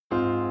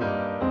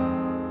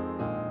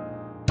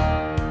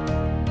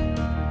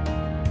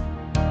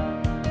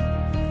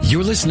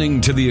You're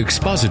listening to the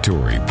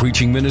expository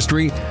preaching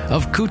ministry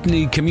of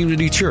Kootenai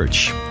Community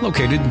Church,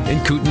 located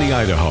in Kootenai,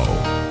 Idaho.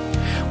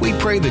 We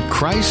pray that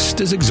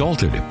Christ is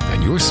exalted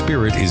and your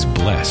spirit is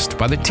blessed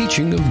by the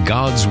teaching of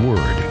God's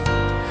Word.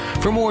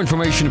 For more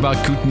information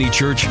about Kootenai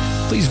Church,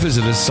 please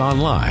visit us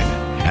online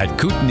at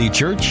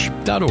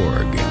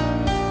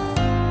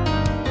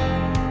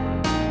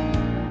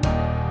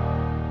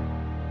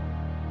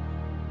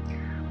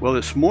kootenaichurch.org. Well,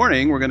 this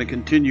morning we're going to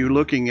continue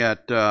looking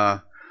at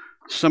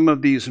some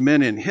of these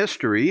men in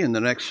history in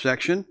the next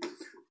section.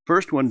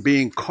 First one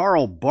being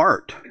Karl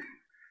Barth.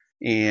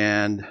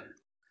 And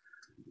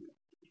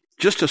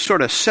just to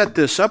sort of set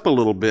this up a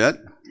little bit,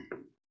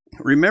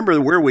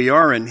 remember where we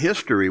are in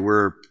history.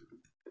 We're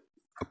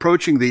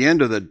approaching the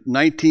end of the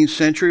 19th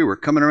century. We're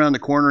coming around the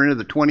corner into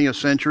the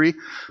 20th century.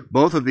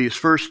 Both of these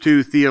first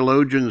two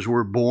theologians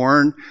were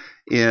born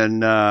in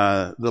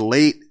the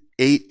late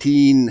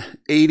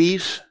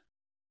 1880s.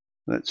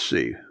 Let's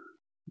see.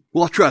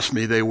 Well, trust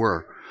me, they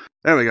were.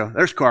 There we go.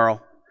 There's Karl.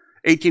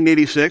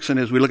 1886, and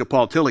as we look at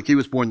Paul Tillich, he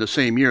was born the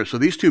same year. So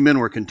these two men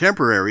were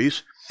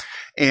contemporaries.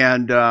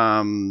 And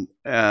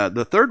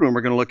the third one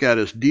we're going to look at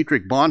is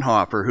Dietrich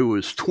Bonhoeffer, who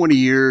was 20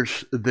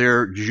 years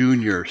their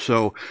junior.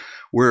 So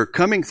we're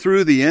coming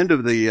through the end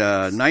of the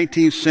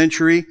 19th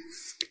century.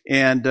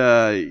 And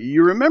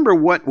you remember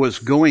what was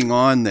going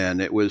on then.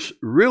 It was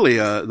really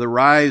the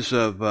rise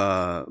of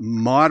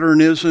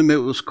modernism, it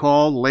was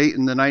called, late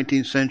in the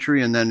 19th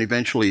century, and then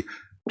eventually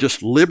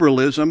just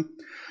liberalism.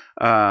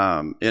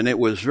 And it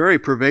was very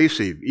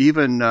pervasive.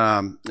 Even,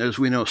 as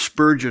we know,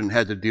 Spurgeon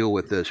had to deal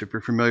with this. If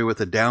you're familiar with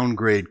the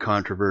downgrade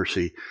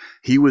controversy,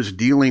 he was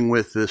dealing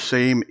with the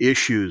same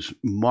issues,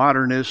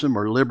 modernism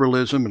or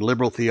liberalism and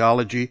liberal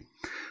theology,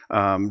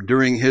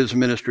 during his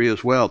ministry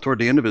as well, toward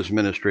the end of his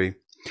ministry.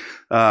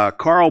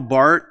 Karl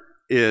Barth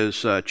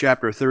is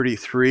chapter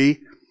 33,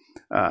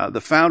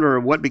 the founder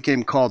of what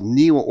became called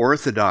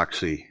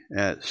neo-orthodoxy.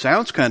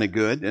 Sounds kind of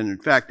good, and in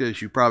fact,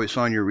 as you probably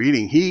saw in your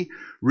reading, he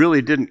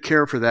really didn't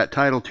care for that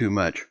title too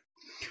much.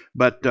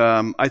 But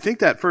I think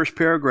that first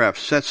paragraph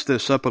sets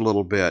this up a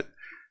little bit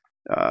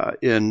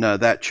in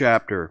that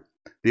chapter.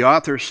 The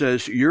author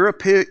says,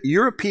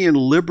 European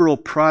liberal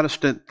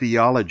Protestant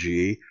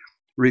theology,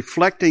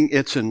 reflecting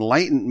its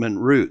Enlightenment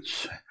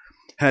roots,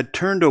 had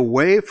turned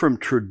away from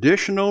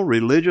traditional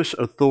religious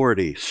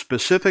authority,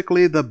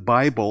 specifically the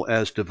Bible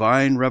as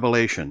divine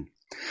revelation,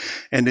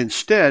 and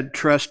instead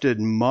trusted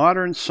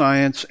modern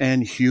science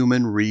and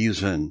human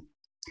reason.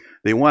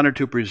 They wanted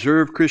to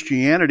preserve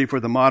Christianity for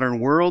the modern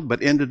world,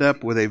 but ended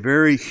up with a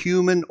very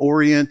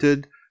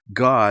human-oriented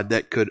God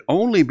that could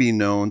only be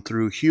known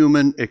through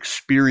human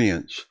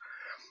experience.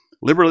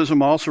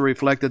 Liberalism also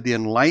reflected the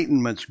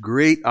Enlightenment's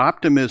great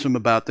optimism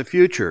about the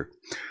future.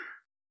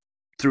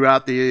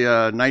 Throughout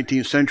the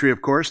 19th century,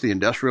 of course, the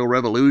Industrial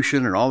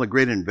Revolution and all the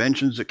great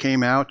inventions that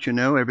came out, you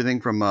know,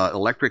 everything from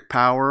electric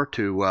power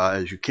to,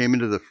 as you came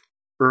into the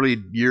early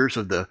years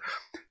of the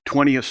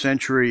 20th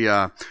century,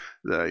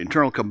 the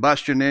internal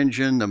combustion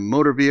engine, the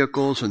motor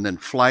vehicles, and then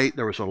flight.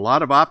 There was a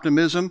lot of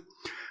optimism.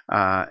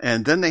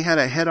 And then they had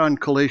a head-on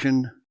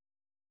collision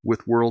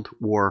with World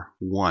War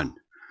I.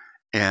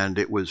 And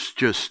it was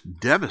just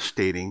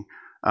devastating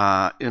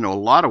in a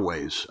lot of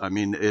ways. I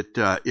mean,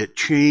 it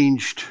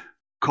changed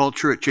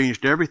culture, it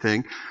changed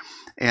everything.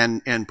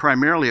 And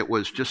primarily it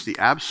was just the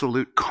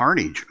absolute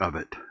carnage of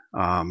it.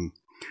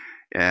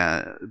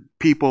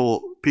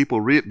 People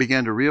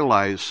began to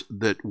realize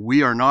that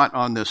we are not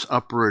on this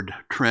upward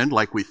trend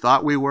like we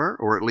thought we were,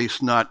 or at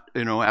least not,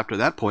 after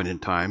that point in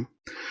time.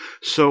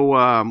 So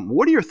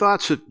what are your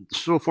thoughts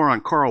so far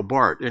on Karl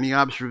Barth? Any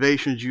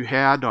observations you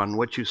had on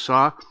what you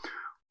saw?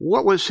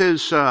 What was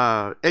his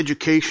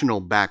educational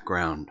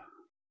background?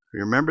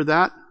 You remember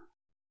that?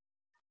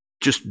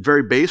 Just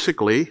very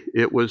basically,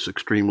 it was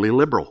extremely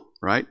liberal,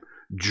 right?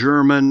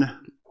 German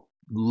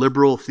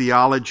liberal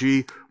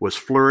theology was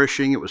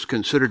flourishing. It was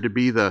considered to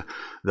be the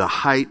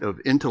height of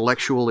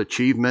intellectual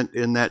achievement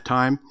in that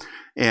time.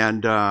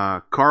 And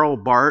Karl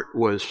Barth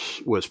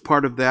was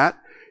part of that.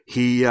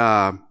 He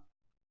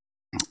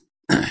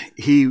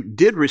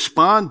did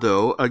respond,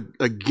 though,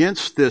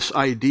 against this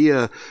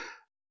idea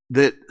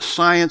that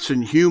science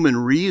and human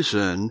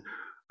reason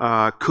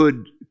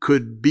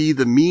could be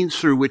the means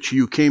through which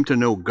you came to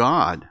know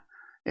God.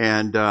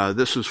 And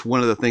this is one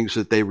of the things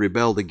that they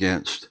rebelled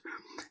against.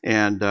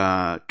 And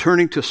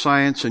turning to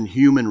science and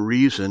human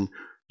reason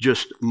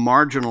just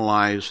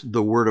marginalized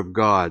the Word of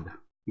God,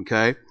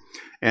 okay?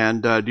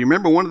 And do you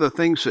remember one of the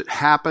things that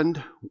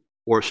happened,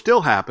 or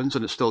still happens,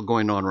 and it's still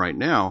going on right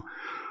now,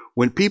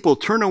 when people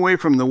turn away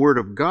from the Word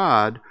of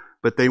God,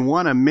 but they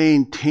want to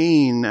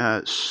maintain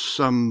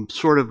some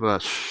sort of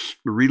a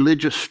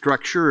religious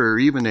structure or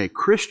even a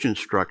Christian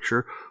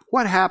structure,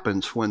 what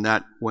happens when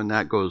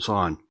that goes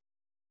on?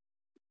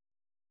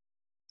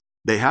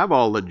 They have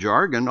all the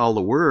jargon, all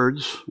the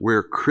words.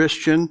 We're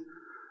Christian.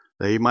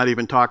 They might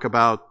even talk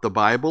about the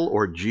Bible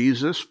or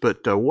Jesus,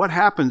 but what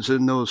happens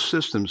in those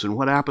systems, and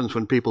what happens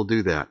when people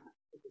do that?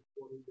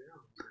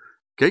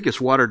 Okay, it gets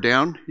watered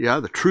down.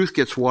 Yeah, the truth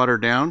gets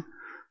watered down.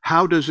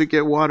 How does it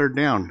get watered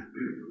down?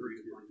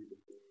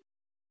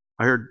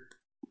 I heard.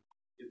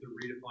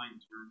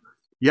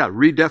 Yeah,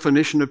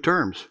 redefinition of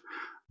terms.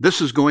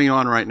 This is going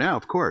on right now,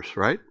 of course,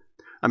 right?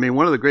 I mean,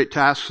 one of the great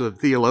tasks of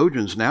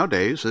theologians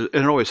nowadays, and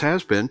it always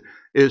has been,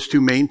 is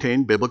to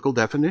maintain biblical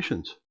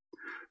definitions.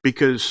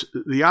 Because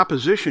the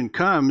opposition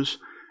comes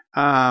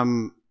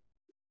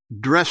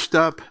dressed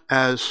up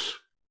as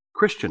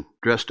Christian,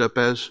 dressed up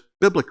as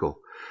biblical,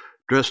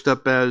 dressed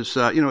up as,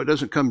 it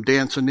doesn't come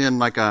dancing in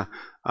like a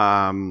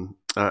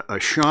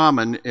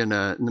shaman in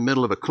the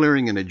middle of a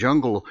clearing in a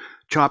jungle,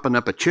 chopping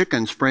up a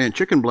chicken, spraying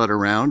chicken blood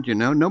around.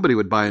 Nobody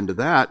would buy into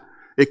that.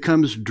 It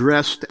comes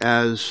dressed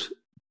as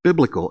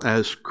biblical,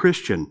 as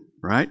Christian,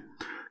 right?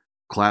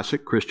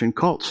 Classic Christian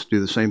cults do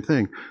the same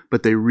thing,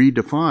 but they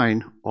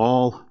redefine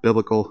all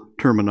biblical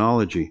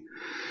terminology.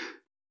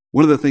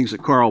 One of the things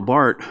that Karl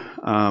Barth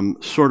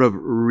sort of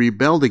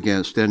rebelled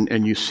against,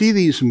 and you see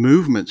these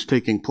movements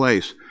taking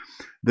place,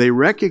 they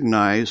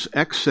recognize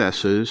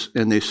excesses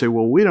and they say,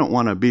 well, we don't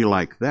want to be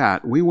like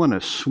that. We want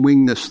to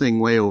swing this thing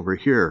way over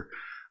here.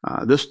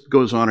 This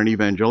goes on in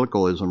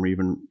evangelicalism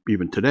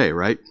even today,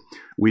 right?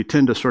 We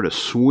tend to sort of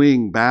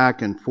swing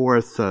back and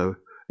forth,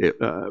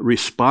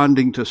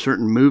 responding to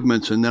certain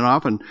movements, and then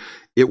often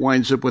it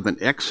winds up with an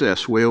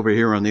excess way over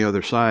here on the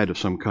other side of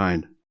some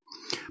kind.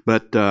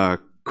 But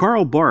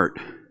Karl Barth,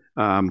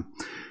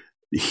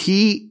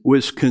 he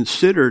was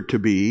considered to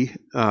be,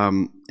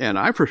 and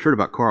I first heard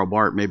about Karl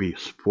Barth maybe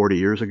 40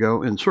 years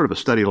ago, in sort of a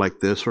study like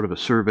this, sort of a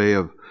survey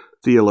of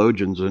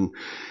theologians,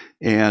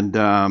 and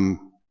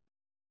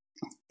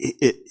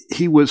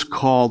he was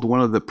called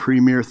one of the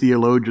premier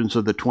theologians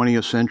of the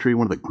 20th century,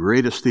 one of the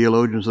greatest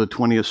theologians of the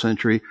 20th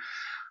century.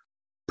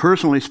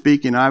 Personally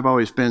speaking, I've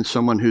always been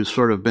someone who's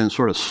been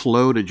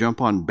slow to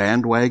jump on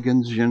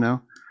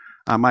bandwagons,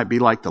 I might be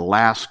like the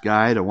last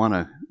guy to want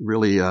to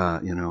really,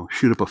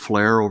 shoot up a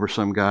flare over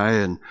some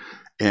guy.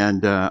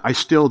 And I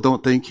still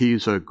don't think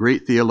he's a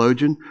great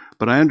theologian,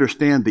 but I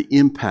understand the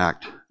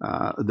impact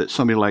that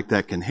somebody like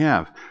that can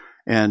have.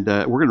 And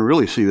we're going to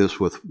really see this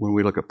when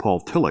we look at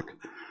Paul Tillich.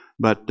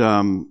 But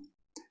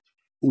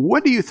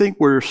what do you think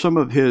were some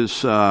of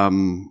his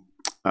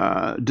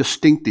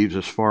distinctives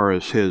as far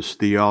as his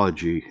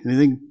theology?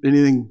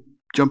 Anything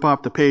jump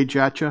off the page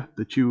at you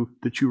that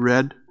you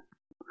read?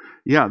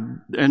 Yeah,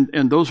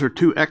 and those are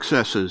two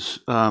excesses: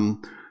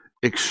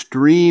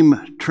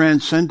 extreme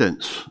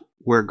transcendence,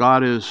 where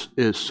God is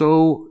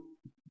so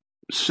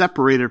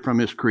separated from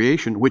His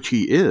creation, which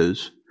He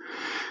is,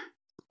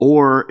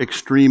 or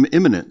extreme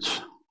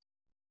immanence,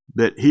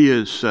 that He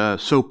is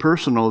so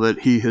personal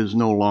that He is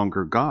no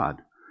longer God.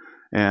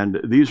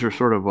 And these are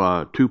sort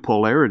of two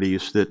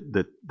polarities that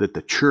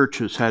the church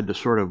has had to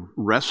sort of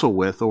wrestle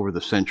with over the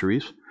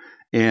centuries.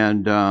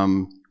 And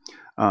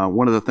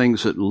one of the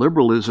things that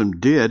liberalism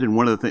did, and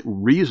one of the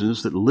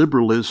reasons that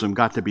liberalism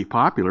got to be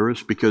popular,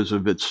 is because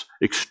of its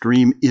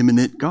extreme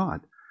immanent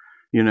God.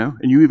 And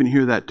you even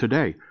hear that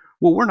today.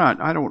 Well,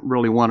 I don't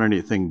really want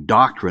anything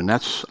doctrine.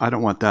 I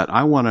don't want that.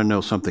 I want to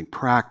know something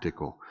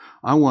practical.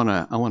 I want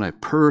a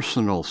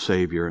personal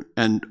Savior.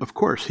 And of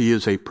course, He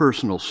is a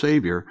personal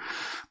Savior.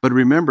 But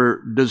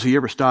remember, does He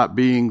ever stop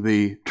being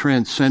the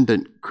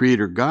transcendent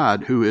Creator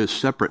God who is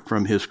separate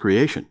from His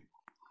creation?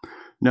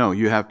 No,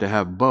 you have to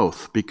have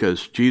both,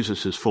 because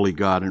Jesus is fully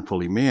God and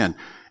fully man.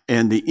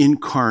 And the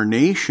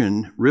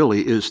incarnation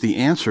really is the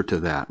answer to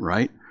that,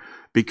 right?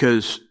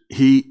 Because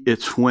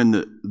it's when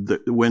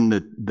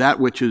that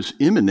which is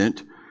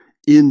immanent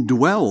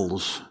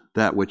indwells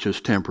that which is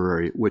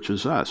temporary, which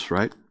is us,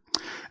 right?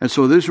 And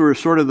so these were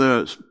sort of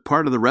the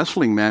part of the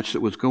wrestling match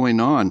that was going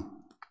on.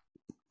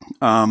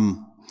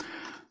 In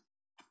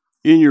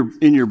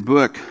your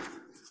book, a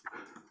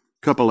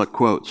couple of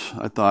quotes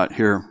I thought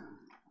here.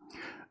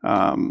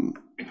 Some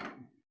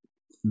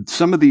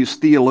of these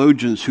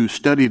theologians who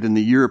studied in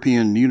the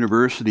European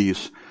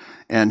universities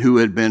and who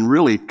had been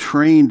really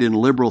trained in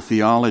liberal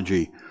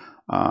theology,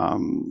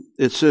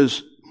 it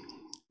says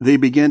they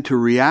began to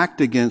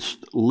react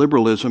against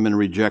liberalism and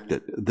reject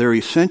it. Their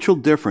essential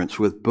difference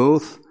with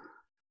both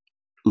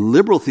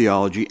liberal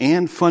theology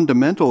and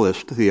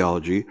fundamentalist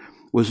theology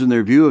was in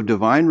their view of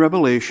divine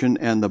revelation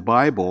and the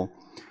Bible.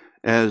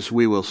 As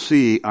we will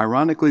see,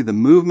 ironically, the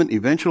movement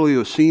eventually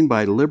was seen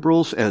by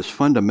liberals as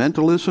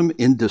fundamentalism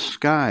in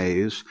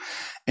disguise,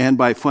 and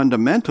by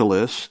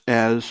fundamentalists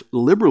as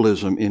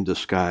liberalism in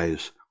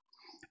disguise.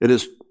 It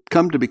has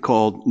come to be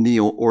called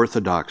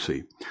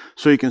neo-orthodoxy.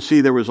 So you can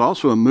see there was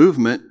also a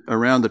movement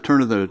around the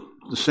turn of the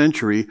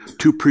century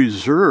to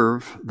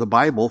preserve the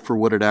Bible for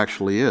what it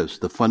actually is,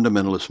 the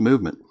fundamentalist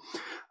movement.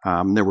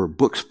 There were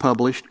books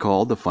published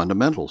called The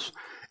Fundamentals,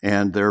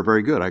 and they're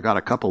very good. I got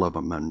a couple of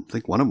them, and I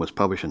think one of them was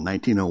published in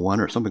 1901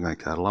 or something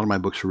like that. A lot of my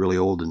books are really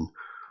old and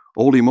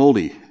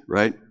oldie-moldy,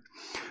 right?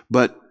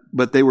 But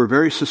they were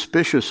very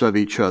suspicious of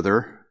each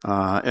other,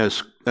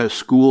 as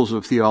schools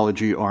of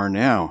theology are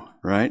now,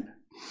 right?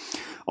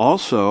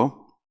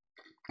 Also,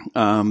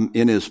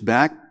 in his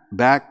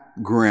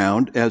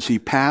background, as he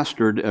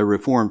pastored a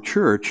Reformed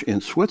church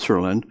in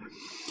Switzerland,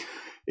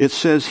 it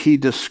says he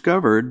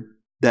discovered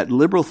that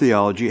liberal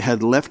theology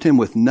had left him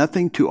with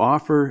nothing to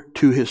offer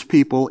to his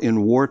people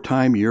in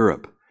wartime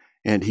Europe,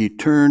 and he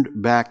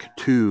turned back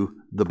to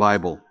the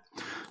Bible.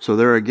 So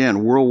there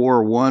again, World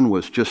War I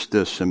was just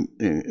this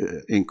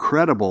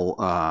incredible,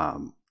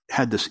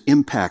 had this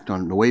impact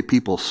on the way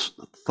people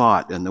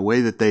thought and the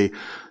way that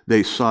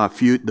they saw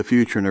the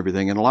future and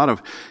everything. And a lot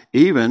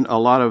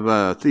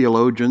of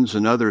theologians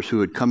and others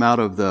who had come out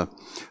of the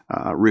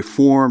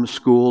Reformed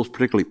schools,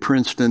 particularly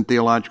Princeton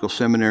Theological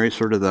Seminary,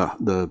 sort of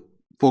the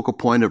focal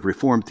point of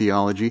Reformed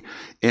theology,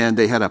 and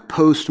they had a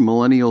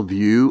post-millennial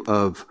view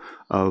of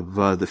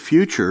the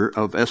future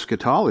of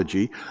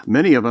eschatology.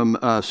 Many of them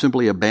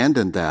simply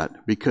abandoned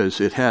that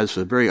because it has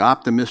a very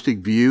optimistic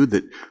view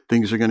that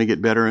things are going to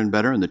get better and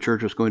better, and the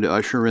church is going to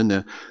usher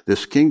in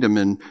this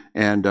kingdom.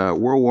 And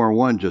World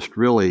War I just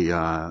really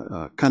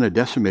kind of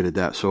decimated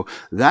that. So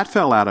that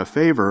fell out of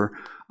favor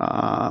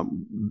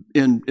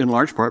in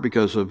large part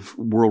because of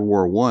World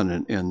War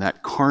I and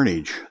that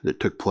carnage that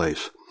took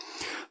place.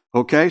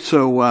 Okay,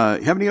 so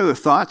you have any other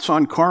thoughts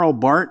on Karl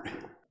Barth?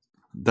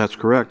 That's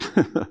correct.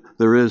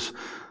 There is.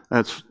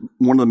 That's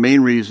one of the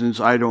main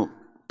reasons I don't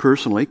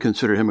personally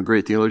consider him a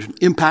great theologian.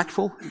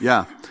 Impactful,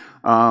 yeah.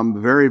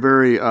 Very,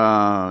 very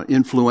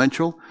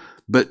influential.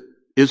 But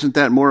isn't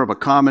that more of a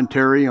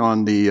commentary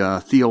on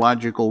the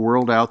theological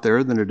world out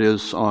there than it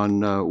is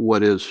on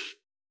what is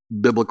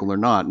biblical or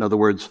not? In other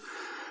words,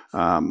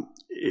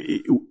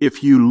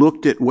 if you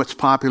looked at what's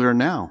popular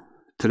now,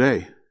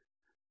 today,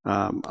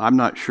 I'm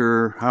not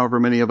sure however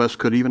many of us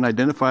could even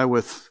identify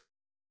with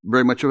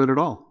very much of it at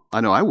all.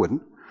 I know I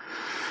wouldn't.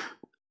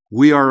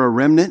 We are a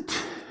remnant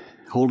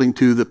holding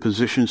to the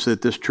positions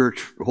that this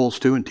church holds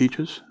to and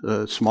teaches,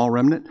 a small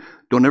remnant.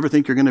 Don't ever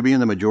think you're going to be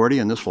in the majority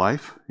in this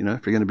life,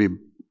 if you're going to be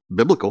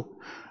biblical.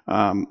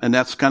 And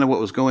that's kind of what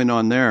was going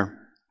on there.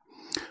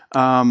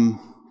 Now,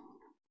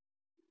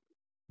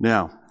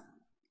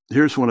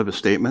 here's one of his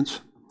statements.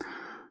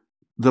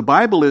 The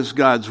Bible is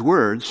God's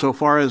word so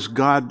far as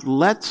God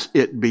lets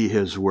it be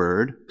his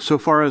word, so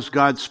far as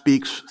God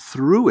speaks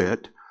through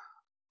it.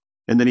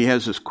 And then he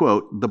has this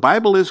quote, the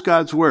Bible is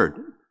God's word,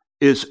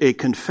 is a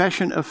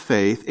confession of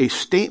faith, a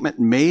statement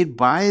made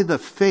by the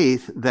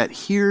faith that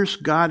hears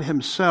God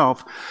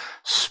himself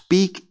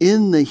speak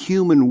in the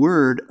human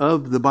word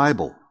of the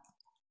Bible.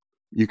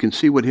 You can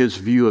see what his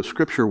view of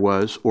Scripture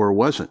was or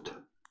wasn't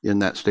in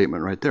that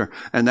statement right there.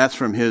 And that's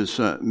from his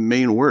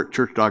main work,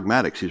 Church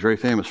Dogmatics. He's very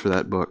famous for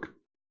that book.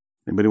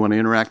 Anybody want to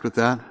interact with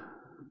that?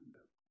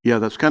 Yeah,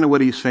 that's kind of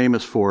what he's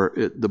famous for.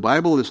 The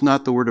Bible is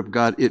not the Word of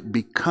God. It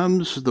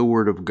becomes the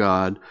Word of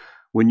God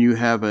when you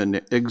have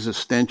an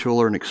existential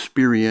or an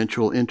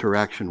experiential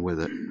interaction with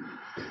it.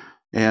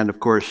 And, of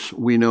course,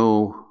 we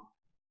know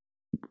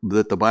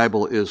that the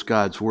Bible is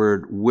God's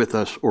Word with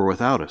us or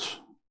without us,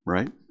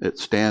 right? It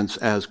stands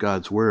as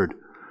God's Word.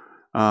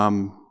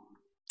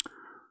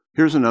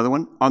 Here's another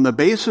one. On the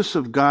basis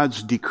of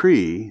God's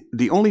decree,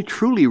 the only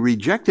truly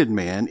rejected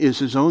man is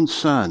his own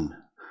son,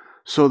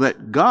 so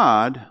that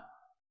God's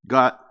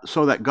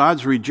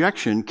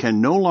rejection can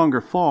no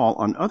longer fall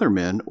on other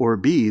men or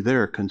be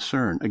their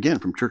concern. Again,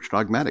 from Church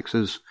Dogmatics,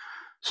 his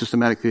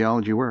systematic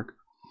theology work.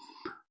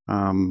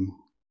 You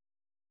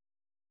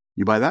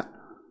buy that?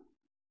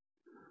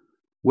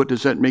 What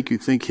does that make you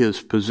think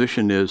his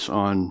position is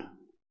on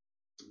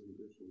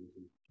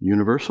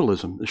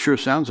universalism? It sure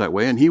sounds that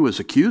way, and he was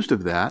accused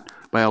of that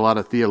by a lot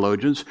of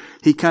theologians.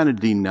 He kind of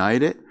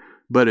denied it,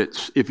 but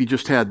if you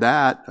just had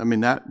that,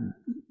 that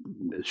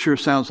it sure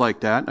sounds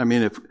like that.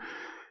 If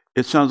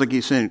it sounds like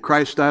he's saying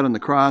Christ died on the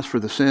cross for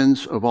the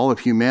sins of all of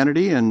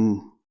humanity,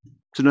 and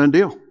it's a done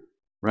deal,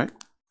 right?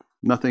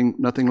 Nothing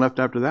left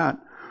after that.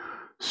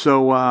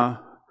 So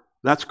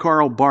that's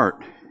Karl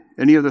Barth.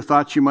 Any other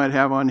thoughts you might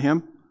have on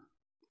him?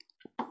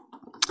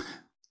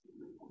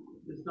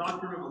 His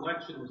doctrine of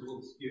election was a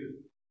little skewed.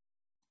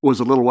 Was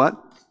a little what?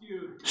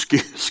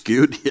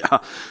 Skewed, yeah.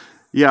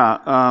 Yeah.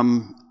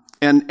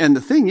 And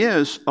the thing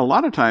is, a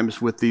lot of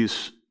times with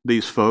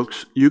these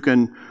folks, you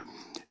can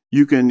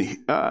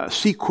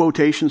see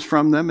quotations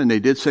from them, and they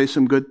did say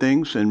some good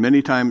things,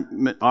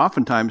 and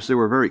oftentimes they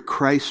were very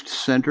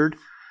Christ-centered,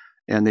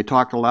 and they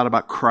talked a lot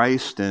about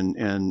Christ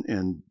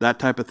and that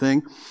type of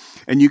thing.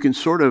 And you can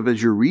sort of,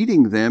 as you're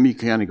reading them, you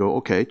kind of go,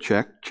 okay,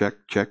 check,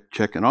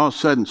 and all of a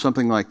sudden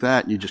something like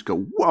that, and you just go,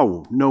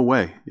 whoa, no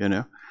way,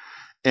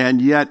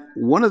 And yet,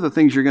 one of the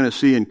things you're going to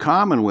see in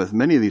common with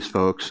many of these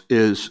folks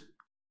is,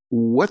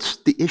 what's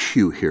the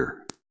issue here?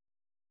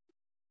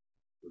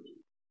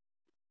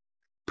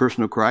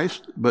 Person of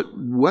Christ, but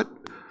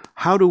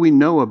how do we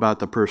know about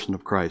the person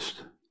of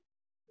Christ?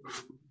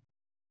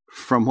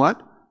 From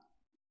what?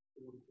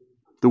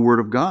 The Word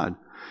of God.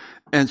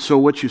 And so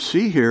what you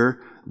see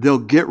here, they'll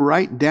get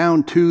right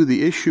down to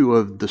the issue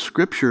of the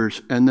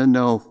Scriptures, and then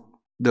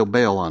they'll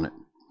bail on it.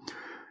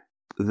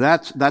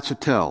 That's a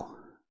tell,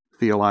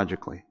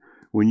 theologically.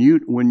 When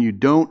you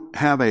don't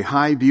have a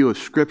high view of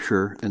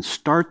Scripture and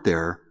start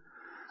there,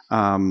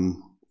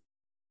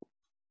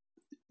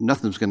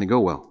 nothing's going to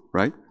go well,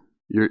 right?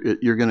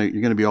 You're going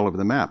to be all over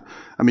the map.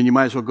 You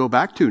might as well go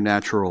back to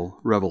natural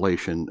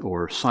revelation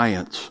or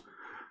science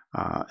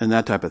and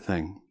that type of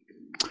thing.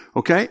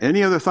 Okay,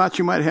 any other thoughts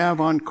you might have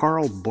on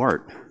Karl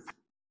Barth?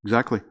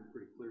 Exactly.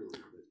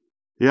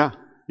 Yeah.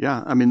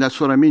 I mean, that's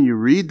what I mean. You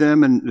read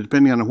them, and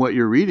depending on what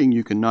you're reading,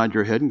 you can nod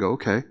your head and go,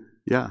 okay,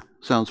 yeah,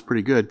 sounds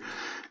pretty good.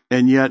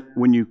 And yet,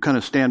 when you kind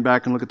of stand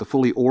back and look at the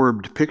fully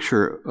orbed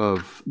picture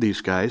of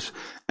these guys,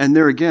 and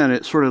there again,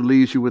 it sort of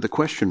leaves you with a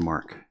question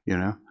mark,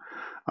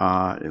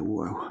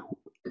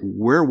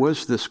 where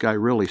was this guy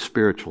really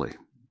spiritually?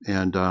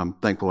 And I'm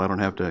thankful I don't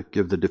have to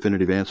give the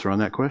definitive answer on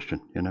that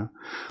question,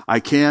 I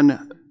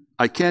can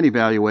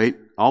evaluate,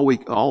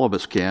 all of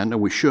us can,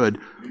 and we should,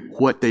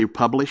 what they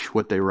publish,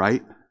 what they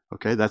write.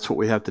 Okay, that's what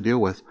we have to deal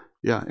with.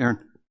 Yeah, Aaron.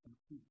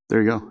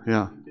 There you go,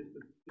 yeah.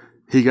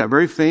 He got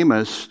very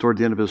famous toward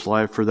the end of his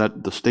life for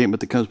the statement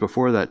that comes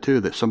before that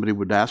too, that somebody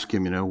would ask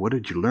him, what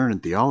did you learn in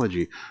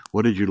theology?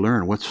 What did you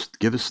learn?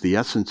 Give us the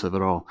essence of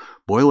it all.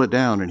 Boil it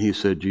down. And he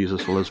said,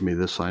 Jesus wills me,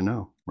 this I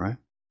know, right?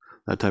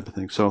 That type of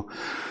thing. So,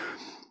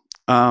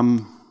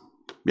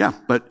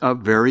 but a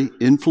very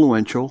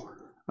influential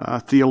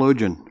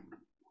theologian.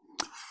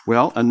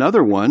 Well,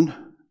 another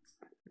one,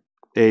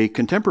 a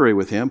contemporary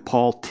with him,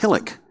 Paul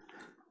Tillich.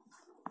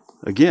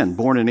 Again,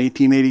 born in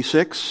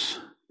 1886.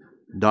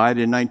 Died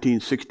in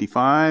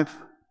 1965.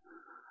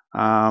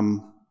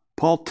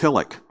 Paul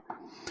Tillich,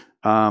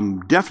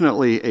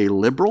 definitely a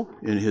liberal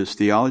in his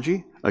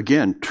theology.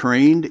 Again,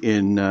 trained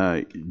in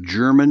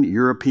German,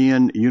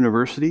 European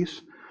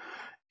universities.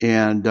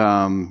 And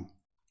a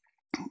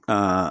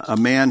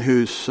man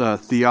whose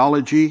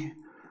theology,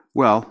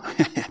 well,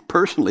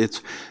 personally,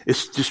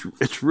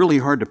 it's really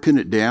hard to pin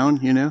it down,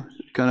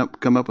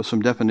 come up with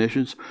some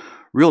definitions.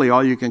 Really,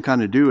 all you can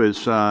kind of do is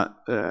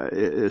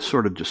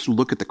sort of just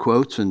look at the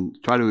quotes and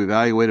try to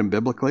evaluate them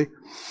biblically.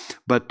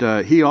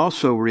 But he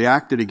also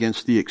reacted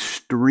against the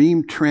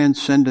extreme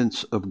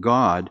transcendence of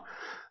God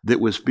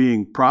that was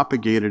being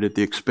propagated at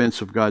the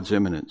expense of God's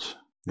immanence.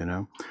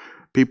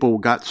 People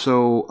got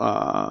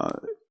so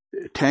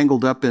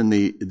tangled up in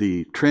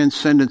the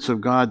transcendence of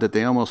God that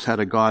they almost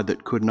had a God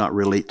that could not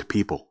relate to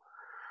people.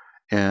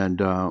 And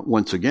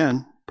once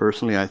again,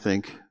 personally, I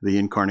think the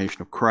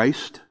incarnation of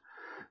Christ,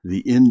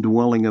 the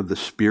indwelling of the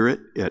Spirit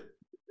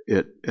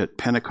at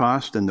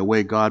Pentecost, and the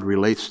way God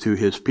relates to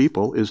his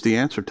people is the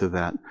answer to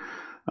that.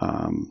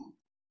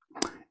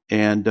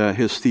 And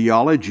his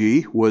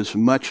theology was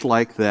much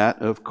like that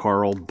of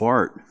Karl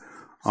Barth.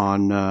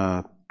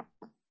 On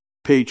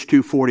page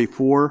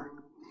 244,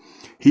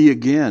 he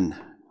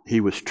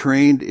was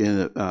trained in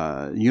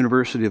the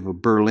University of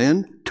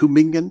Berlin,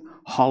 Tübingen,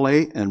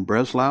 Halle, and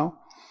Breslau.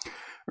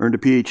 Earned a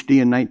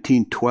PhD in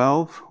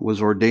 1912,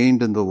 was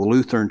ordained into the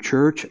Lutheran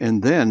Church,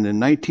 and then in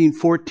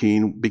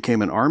 1914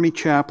 became an army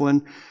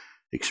chaplain,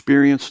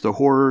 experienced the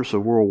horrors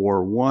of World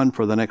War I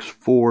for the next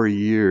 4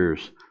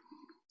 years.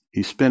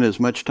 He spent as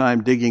much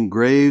time digging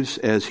graves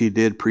as he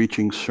did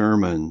preaching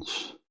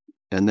sermons.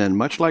 And then,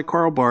 much like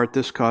Karl Barth,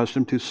 this caused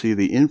him to see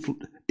the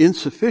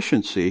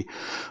insufficiency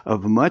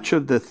of much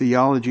of the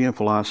theology and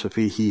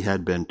philosophy he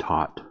had been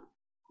taught.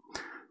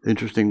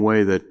 Interesting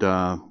way that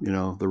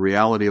the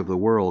reality of the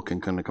world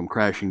can kind of come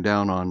crashing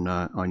down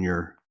on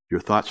your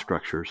thought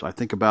structures. I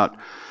think about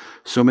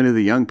so many of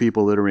the young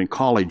people that are in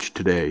college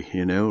today,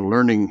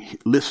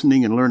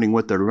 listening and learning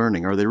what they're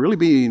learning. Are they really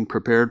being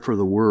prepared for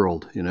the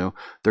world?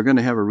 They're going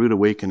to have a rude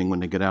awakening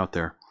when they get out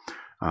there.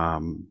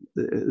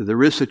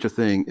 There is such a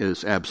thing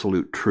as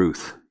absolute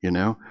truth,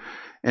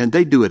 and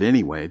they do it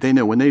anyway. They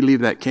know when they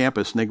leave that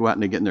campus and they go out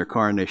and they get in their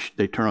car and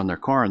they turn on their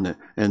car and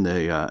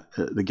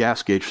the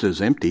gas gauge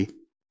says empty.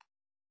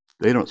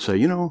 They don't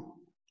say,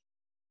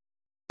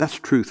 that's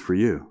truth for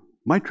you.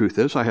 My truth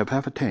is I have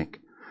half a tank.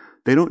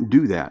 They don't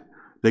do that.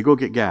 They go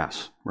get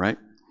gas, right?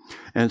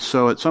 And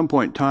so at some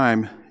point in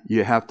time,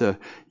 you have to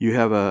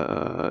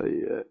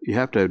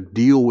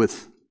deal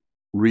with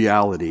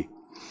reality.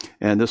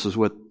 And this is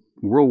what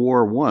World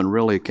War I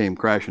really came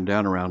crashing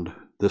down around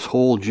this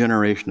whole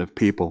generation of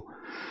people.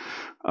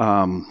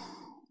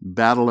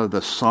 Battle of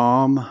the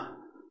Somme.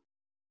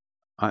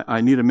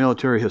 I need a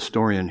military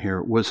historian here.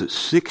 Was it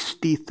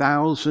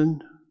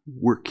 60,000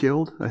 were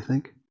killed, I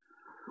think?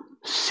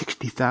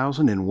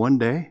 60,000 in one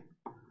day?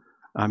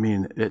 I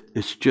mean,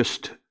 it's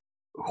just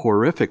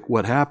horrific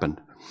what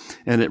happened.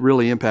 And it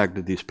really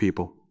impacted these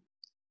people.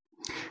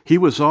 He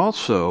was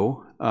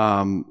also,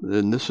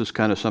 and this is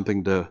kind of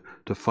something to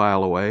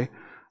file away,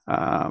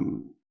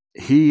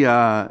 he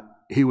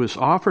was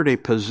offered a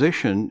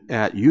position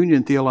at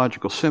Union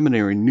Theological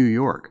Seminary in New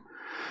York.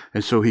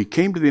 And so he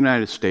came to the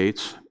United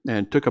States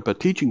and took up a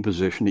teaching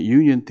position at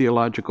Union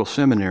Theological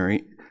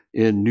Seminary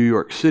in New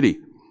York City.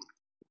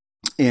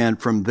 And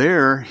from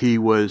there, he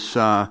was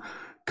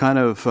kind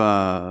of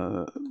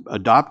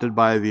adopted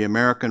by the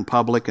American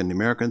public and the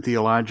American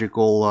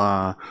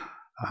theological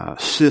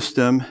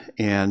system.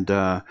 And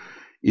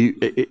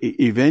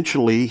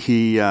eventually,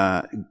 he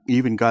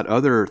even got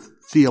other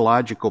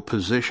theological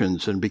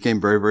positions and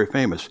became very, very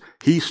famous.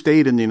 He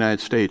stayed in the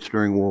United States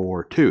during World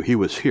War II. He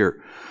was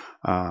here.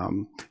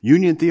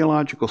 Union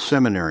Theological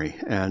Seminary,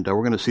 and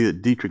we're going to see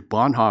that Dietrich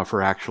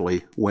Bonhoeffer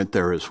actually went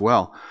there as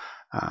well.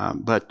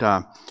 But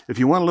if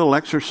you want a little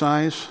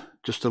exercise,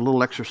 just a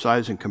little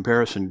exercise in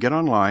comparison, get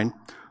online,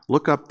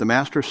 look up the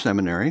Master's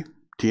Seminary,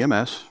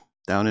 TMS,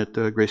 down at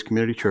Grace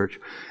Community Church,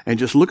 and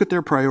just look at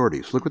their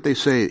priorities. Look what they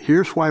say.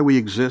 Here's why we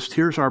exist.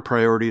 Here's our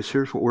priorities.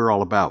 Here's what we're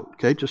all about.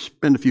 Okay, just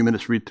spend a few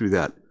minutes, read through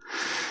that.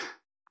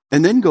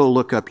 And then go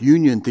look up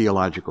Union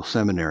Theological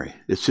Seminary.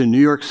 It's in New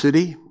York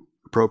City,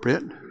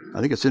 appropriate.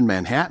 I think it's in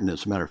Manhattan,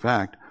 as a matter of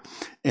fact.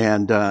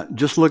 And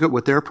just look at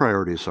what their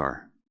priorities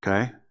are.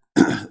 Okay,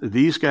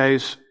 these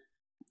guys,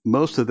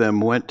 most of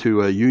them went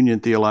to a Union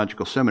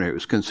Theological Seminary. It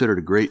was considered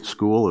a great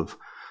school of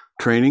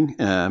training.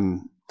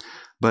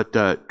 But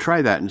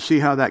try that and see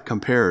how that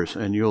compares,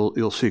 and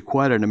you'll see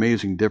quite an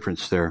amazing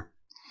difference there.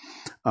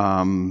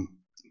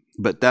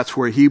 But that's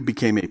where he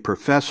became a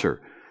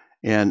professor,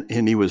 and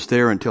he was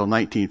there until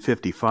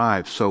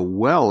 1955. So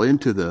well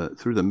into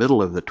through the middle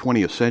of the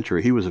 20th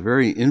century, he was a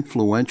very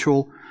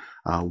influential,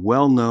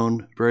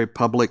 well-known, very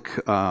public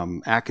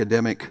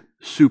academic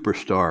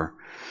superstar.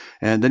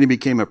 And then he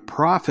became a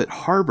prof at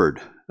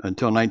Harvard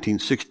until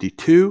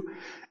 1962.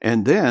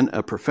 And then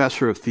a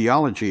professor of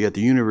theology at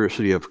the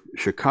University of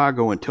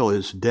Chicago until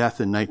his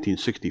death in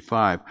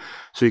 1965.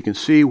 So you can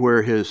see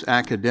where his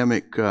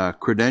academic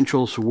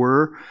credentials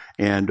were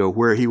and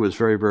where he was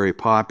very, very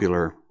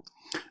popular.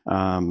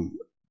 Paul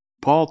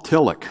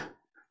Tillich,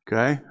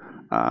 okay?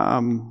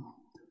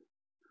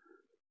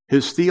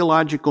 His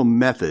theological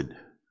method,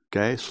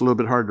 okay? It's a little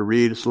bit hard to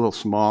read. It's a little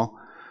small.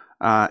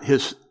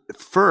 His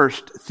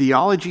first,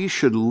 theology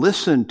should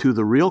listen to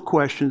the real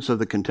questions of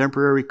the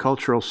contemporary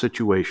cultural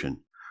situation.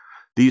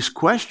 These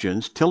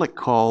questions, Tillich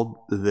called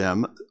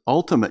them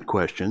ultimate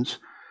questions,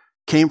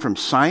 came from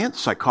science,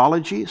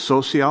 psychology,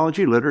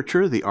 sociology,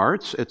 literature, the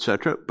arts,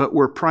 etc., but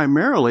were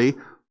primarily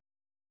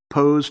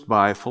posed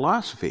by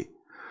philosophy.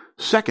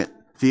 Second,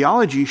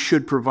 theology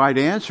should provide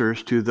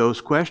answers to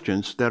those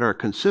questions that are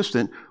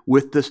consistent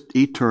with the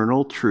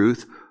eternal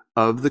truth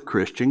of the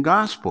Christian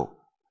gospel.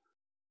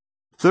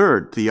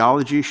 Third,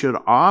 theology should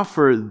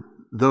offer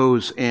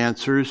those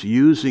answers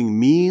using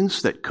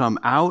means that come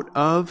out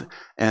of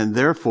and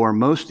therefore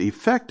most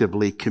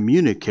effectively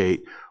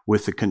communicate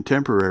with the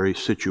contemporary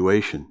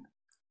situation.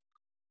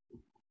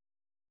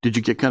 Did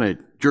you get kind of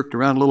jerked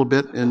around a little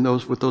bit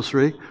with those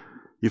three?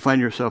 You find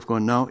yourself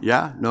going, no,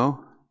 yeah,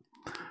 no.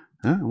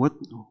 Huh?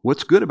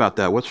 What's good about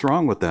that? What's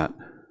wrong with that?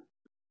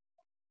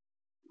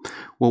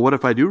 Well, what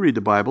if I do read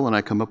the Bible and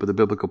I come up with a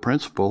biblical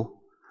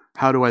principle?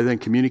 How do I then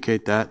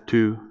communicate that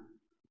to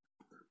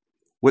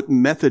what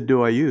method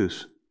do I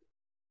use?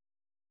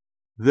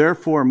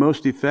 Therefore,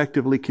 most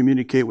effectively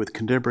communicate with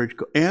contemporary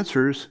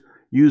answers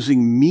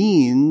using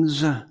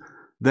means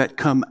that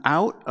come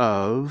out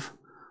of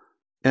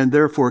and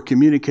therefore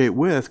communicate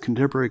with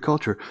contemporary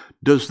culture.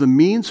 Does the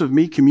means of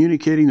me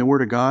communicating the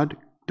Word of God,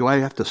 do I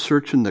have to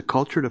search in the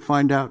culture to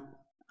find out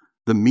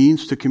the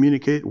means to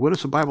communicate? What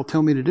does the Bible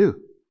tell me to do?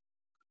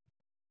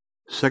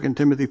 2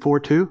 Timothy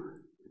 4:2,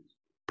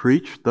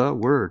 preach the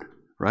Word,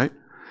 right?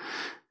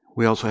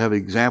 We also have an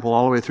example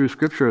all the way through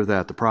Scripture of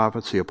that. The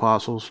prophets, the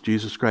apostles,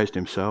 Jesus Christ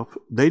himself.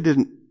 They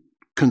didn't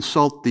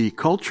consult the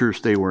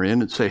cultures they were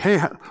in and say,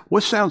 hey,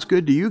 what sounds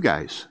good to you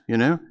guys,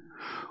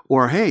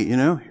 Or, hey,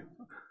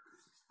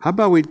 how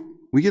about we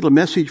get a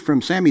message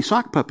from Sammy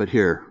Sock Puppet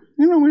here?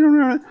 We don't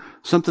know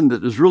something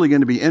that is really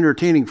going to be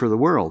entertaining for the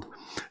world.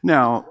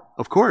 Now,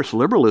 of course,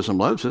 liberalism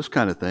loves this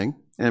kind of thing,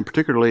 and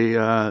particularly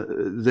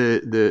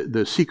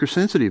the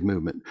seeker-sensitive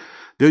movement.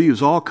 They'll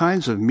use all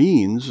kinds of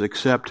means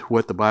except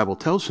what the Bible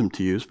tells them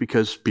to use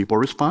because people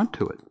respond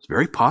to it. It's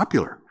very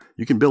popular.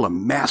 You can build a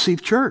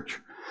massive church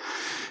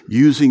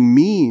using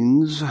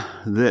means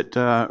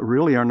that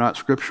really are not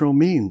scriptural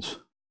means.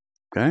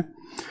 Okay?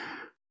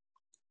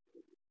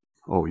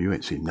 Oh, you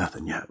ain't seen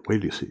nothing yet. Wait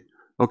till you see.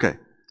 Okay.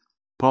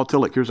 Paul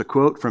Tillich, here's a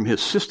quote from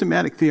his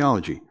Systematic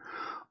Theology.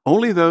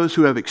 Only those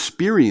who have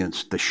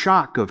experienced the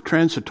shock of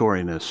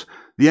transitoriness,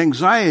 the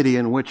anxiety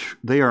in which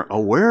they are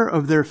aware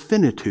of their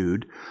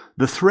finitude,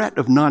 the threat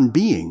of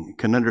non-being,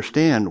 can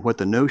understand what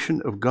the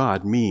notion of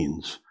God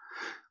means.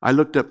 I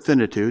looked up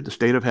finitude, the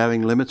state of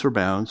having limits or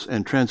bounds,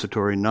 and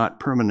transitory, not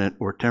permanent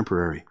or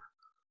temporary.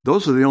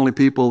 Those are the only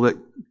people that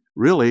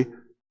really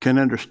can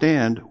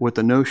understand what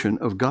the notion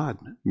of God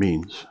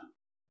means.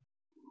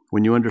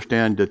 When you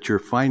understand that you're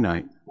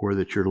finite or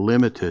that you're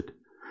limited.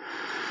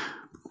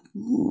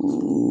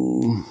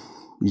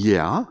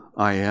 Yeah,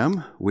 I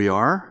am. We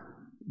are.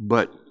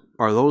 But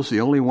are those the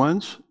only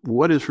ones?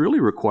 What is really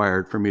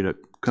required for me to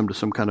come to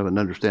some kind of an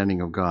understanding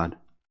of God?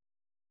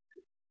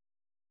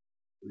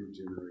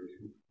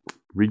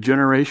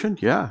 Regeneration,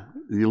 yeah.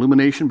 The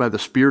illumination by the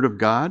Spirit of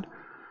God.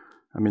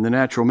 I mean, the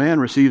natural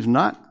man receives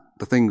not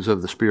the things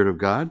of the Spirit of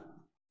God.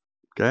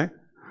 Okay?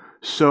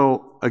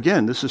 So,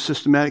 again, this is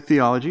systematic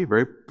theology,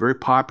 very, very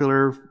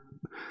popular.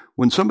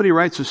 When somebody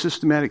writes a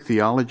systematic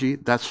theology,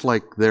 that's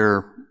like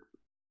their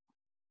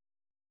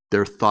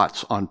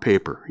thoughts on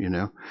paper,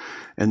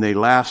 and they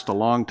last a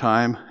long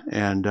time.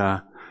 And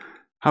how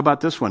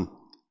about this one?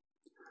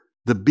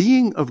 The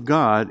being of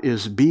God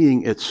is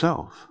being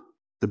itself.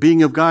 The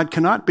being of God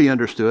cannot be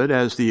understood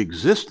as the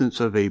existence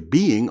of a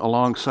being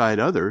alongside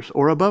others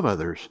or above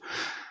others.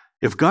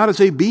 If God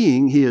is a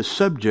being, he is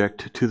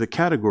subject to the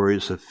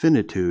categories of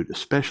finitude,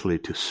 especially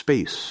to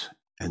space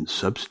and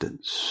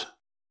substance.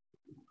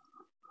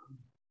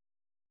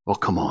 Oh,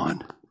 come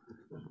on.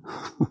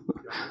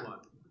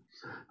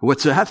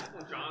 What's that?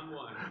 John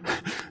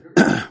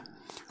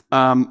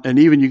 1. And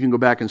even you can go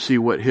back and see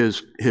what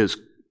his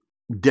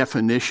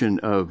definition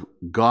of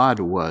God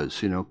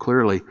was.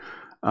 Clearly,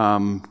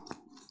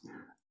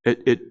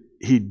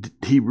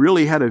 he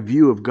really had a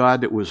view of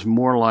God that was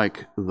more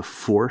like the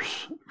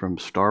Force from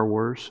Star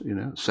Wars.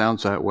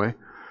 Sounds that way.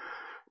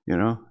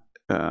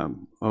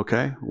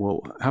 Okay.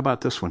 Well, how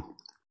about this one?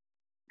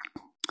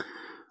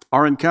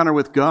 Our encounter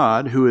with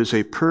God, who is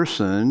a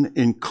person,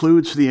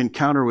 includes the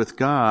encounter with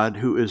God,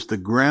 who is the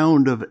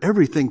ground of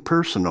everything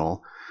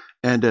personal,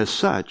 and as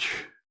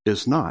such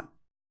is not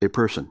a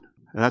person.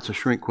 That's a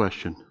shrink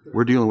question.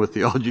 We're dealing with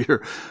theology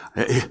here.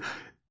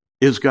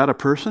 Is God a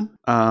person?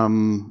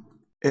 And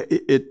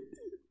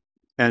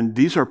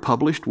these are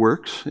published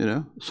works.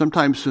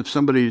 Sometimes if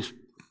somebody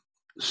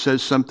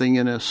says something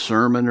in a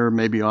sermon or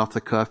maybe off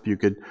the cuff, you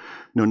could,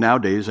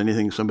 nowadays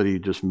anything somebody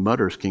just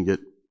mutters can get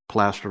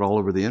plastered all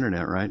over the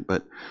internet, right?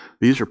 But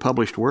these are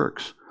published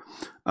works.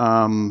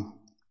 I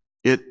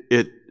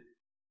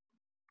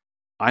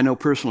know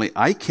personally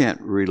I can't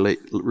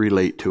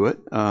relate to it.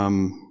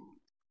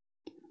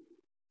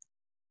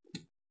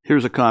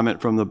 Here's a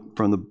comment from the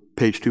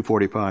page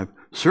 245.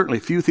 Certainly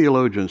few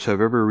theologians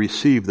have ever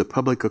received the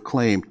public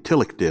acclaim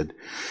Tillich did.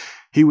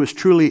 He was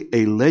truly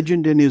a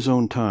legend in his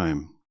own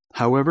time.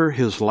 However,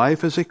 his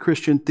life as a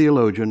Christian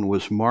theologian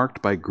was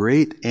marked by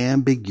great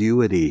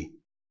ambiguity,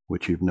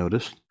 which you've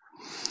noticed.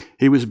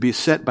 He was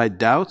beset by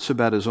doubts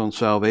about his own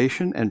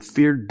salvation and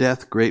feared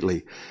death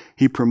greatly.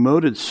 He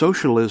promoted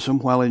socialism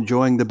while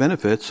enjoying the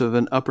benefits of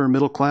an upper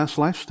middle class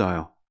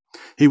lifestyle.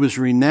 He was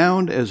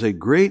renowned as a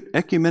great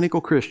ecumenical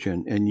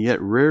Christian and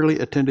yet rarely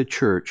attended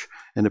church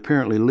and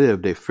apparently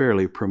lived a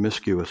fairly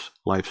promiscuous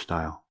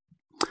lifestyle.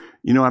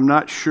 I'm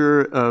not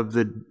sure of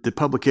the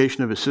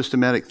publication of his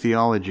systematic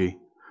theology.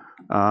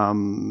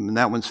 And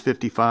that one's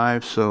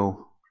 55,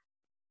 so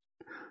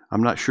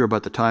I'm not sure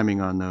about the timing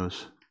on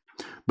those.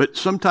 But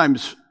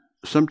sometimes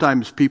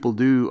people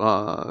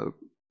do,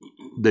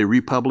 they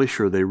republish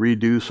or they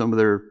redo some of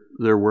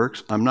their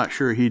works. I'm not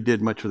sure he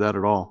did much of that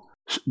at all.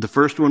 The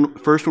first one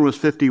was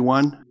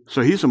 51.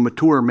 So he's a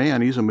mature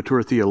man. He's a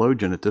mature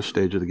theologian at this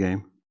stage of the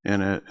game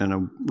and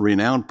a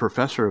renowned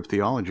professor of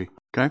theology.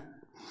 Okay.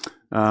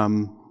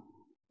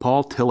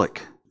 Paul Tillich.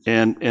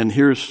 And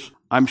here's,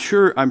 I'm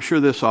sure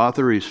this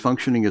author is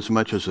functioning as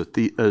much as a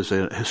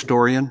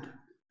historian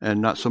and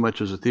not so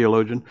much as a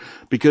theologian,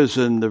 because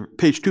in the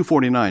page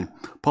 249,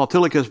 Paul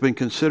Tillich has been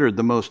considered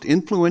the most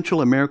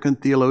influential American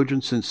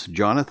theologian since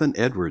Jonathan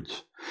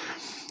Edwards,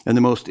 and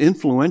the most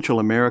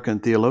influential American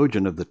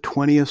theologian of the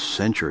 20th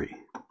century.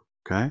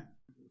 Okay?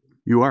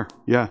 You are,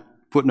 yeah.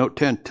 Footnote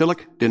 10,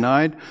 Tillich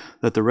denied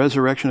that the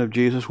resurrection of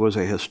Jesus was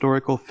a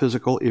historical,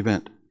 physical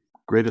event.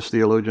 Greatest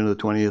theologian of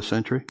the 20th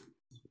century.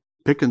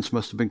 Pickens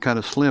must have been kind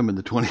of slim in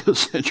the 20th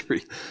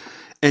century.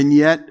 And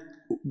yet,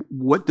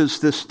 what does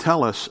this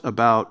tell us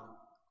about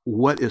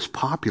what is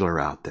popular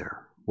out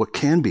there? What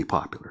can be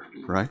popular,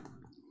 right?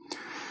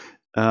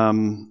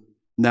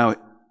 Now,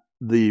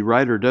 the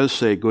writer does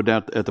say, go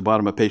down at the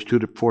bottom of page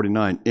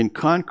 249, in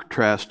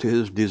contrast to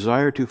his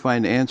desire to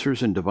find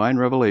answers in divine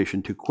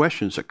revelation to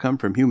questions that come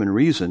from human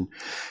reason,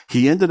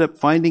 he ended up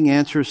finding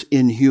answers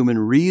in human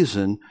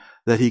reason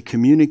that he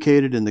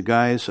communicated in the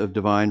guise of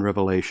divine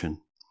revelation.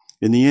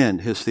 In the end,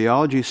 his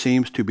theology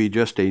seems to be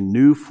just a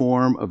new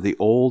form of the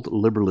old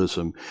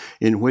liberalism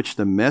in which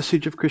the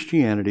message of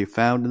Christianity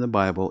found in the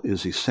Bible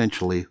is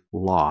essentially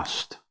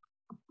lost.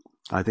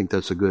 I think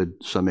that's a good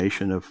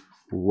summation of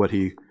what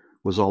he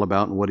was all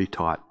about and what he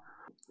taught.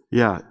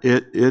 Yeah,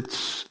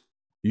 it's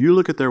you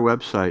look at their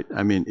website,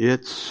 I mean,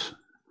 it's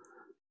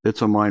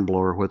a mind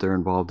blower what they're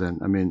involved in.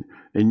 I mean,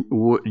 and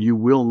you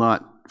will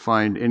not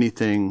find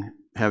anything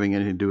having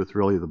anything to do with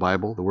really the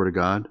Bible, the Word of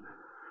God.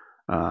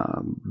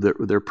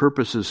 Their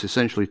purpose is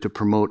essentially to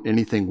promote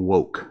anything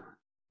woke.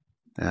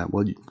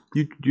 Well,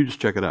 you just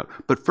check it out.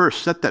 But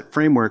first, set that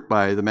framework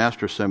by the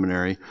Master's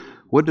Seminary.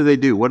 What do they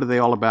do? What are they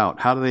all about?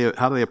 How do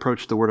they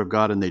approach the Word of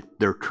God and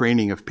their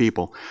training of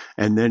people?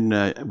 And then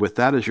with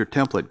that as your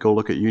template, go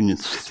look at Union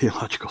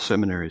Theological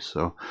Seminaries.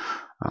 So,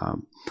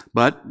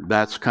 but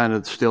that's kind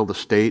of still the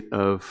state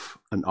of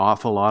an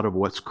awful lot of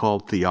what's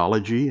called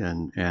theology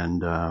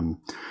and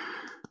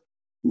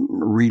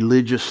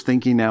religious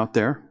thinking out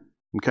there.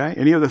 Okay,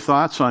 any other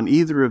thoughts on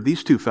either of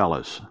these two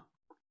fellas? A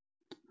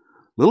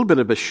little bit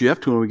of a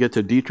shift when we get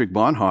to Dietrich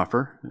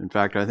Bonhoeffer. In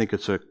fact, I think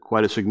it's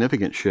quite a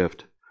significant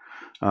shift.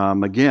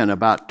 Again,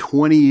 about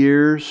 20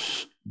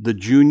 years the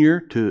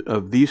junior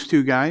of these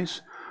two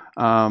guys.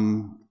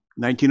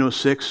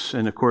 1906,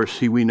 and of course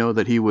we know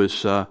that he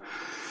was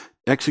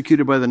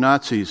executed by the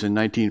Nazis in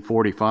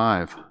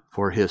 1945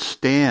 for his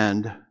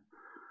stand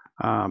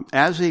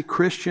as a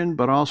Christian,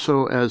 but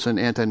also as an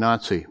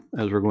anti-Nazi,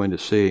 as we're going to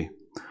see.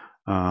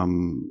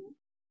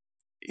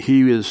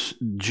 He is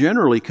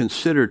generally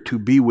considered to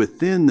be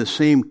within the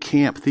same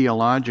camp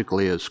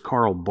theologically as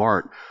Karl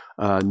Barth,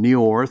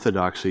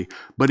 neo-orthodoxy,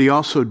 but he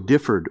also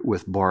differed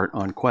with Barth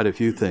on quite a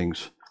few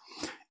things.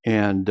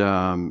 And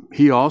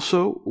he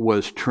also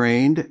was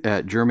trained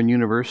at German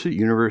University,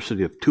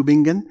 University of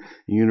Tübingen,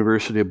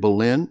 University of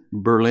Berlin,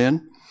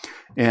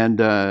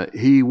 and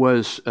he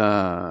was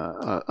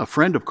a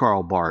friend of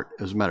Karl Barth,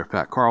 as a matter of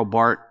fact. Karl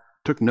Barth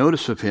took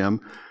notice of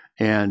him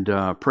and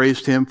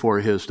praised him for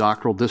his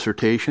doctoral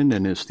dissertation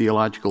and his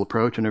theological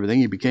approach and everything.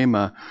 He became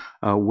a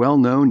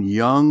well-known,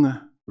 young,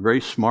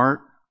 very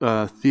smart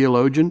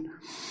theologian.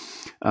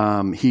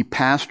 He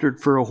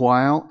pastored for a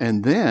while,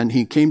 and then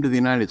he came to the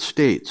United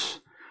States.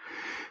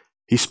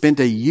 He spent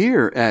a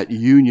year at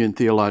Union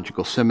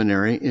Theological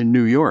Seminary in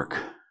New York,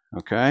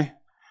 okay?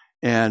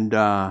 And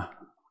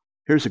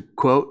here's a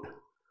quote.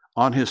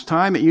 On his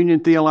time at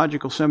Union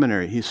Theological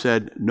Seminary, he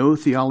said, "No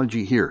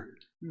theology here."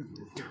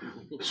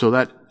 So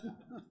that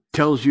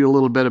tells you a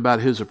little bit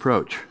about his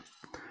approach.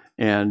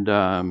 And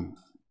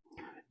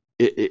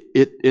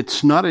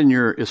it's not in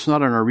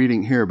our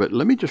reading here, but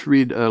let me just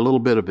read a little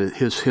bit of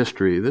his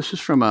history. This is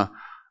from a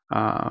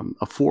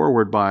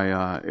foreword by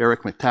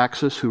Eric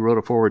Metaxas, who wrote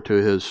a foreword to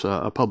his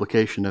a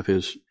publication of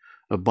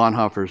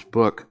Bonhoeffer's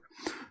book.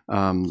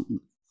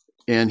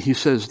 And he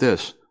says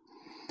this: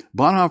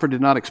 Bonhoeffer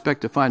did not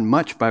expect to find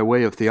much by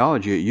way of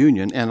theology at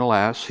Union, and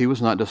alas, he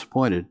was not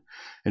disappointed.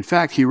 In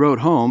fact, he wrote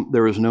home,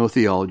 "There is no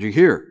theology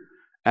here."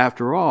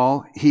 After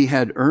all, he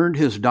had earned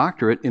his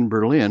doctorate in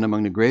Berlin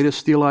among the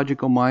greatest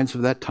theological minds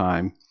of that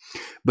time.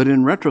 But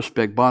in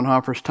retrospect,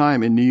 Bonhoeffer's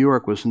time in New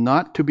York was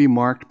not to be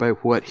marked by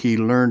what he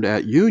learned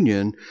at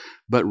Union,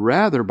 but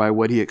rather by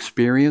what he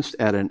experienced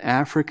at an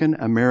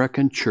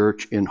African-American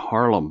church in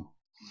Harlem.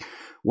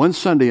 One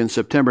Sunday in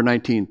September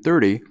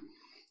 1930,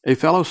 a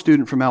fellow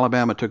student from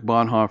Alabama took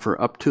Bonhoeffer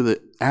up to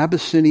the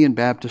Abyssinian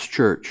Baptist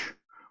Church.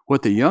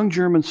 What the young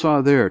German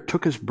saw there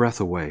took his breath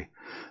away.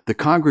 The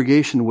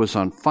congregation was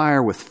on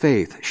fire with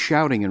faith,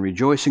 shouting and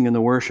rejoicing in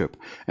the worship,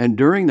 and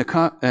during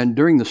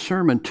the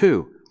sermon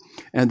too.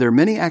 And their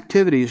many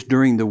activities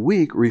during the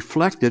week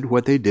reflected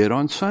what they did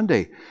on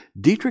Sunday.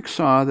 Dietrich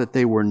saw that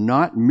they were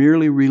not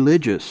merely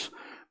religious,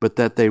 but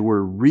that they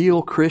were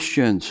real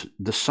Christians,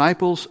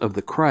 disciples of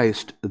the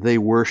Christ they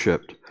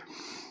worshipped.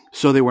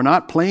 So they were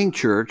not playing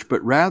church,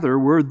 but rather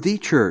were the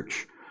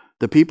church,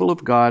 the people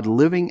of God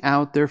living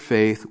out their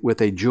faith with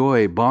a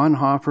joy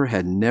Bonhoeffer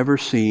had never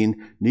seen,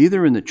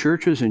 neither in the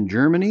churches in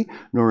Germany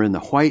nor in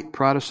the white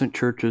Protestant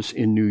churches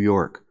in New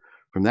York.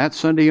 From that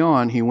Sunday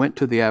on, he went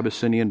to the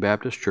Abyssinian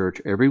Baptist Church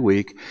every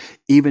week,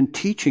 even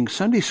teaching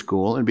Sunday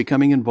school and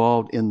becoming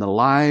involved in the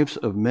lives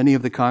of many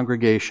of the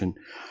congregation.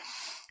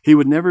 He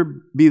would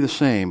never be the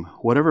same.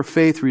 Whatever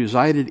faith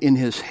resided in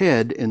his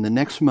head in the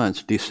next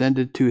months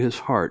descended to his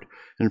heart,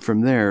 and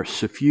from there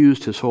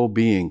suffused his whole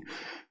being.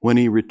 When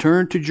he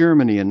returned to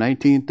Germany in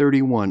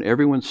 1931,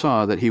 everyone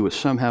saw that he was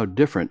somehow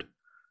different.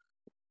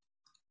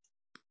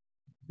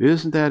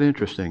 Isn't that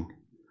interesting?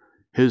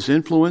 His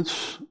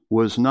influence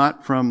was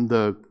not from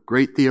the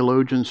great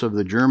theologians of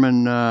the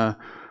German,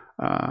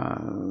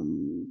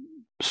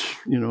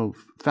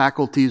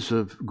 faculties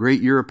of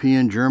great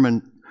European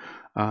German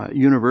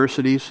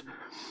universities,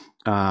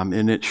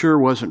 and it sure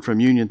wasn't from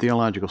Union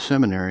Theological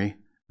Seminary,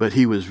 but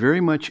he was very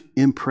much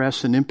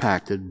impressed and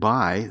impacted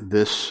by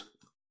this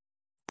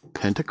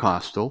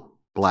Pentecostal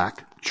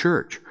black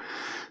church.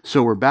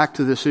 So we're back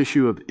to this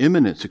issue of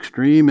imminence,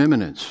 extreme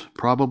imminence,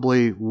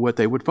 probably what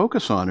they would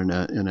focus on in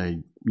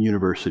a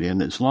university.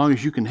 And as long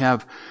as you can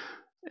have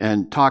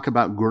and talk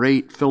about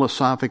great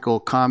philosophical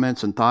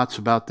comments and thoughts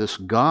about this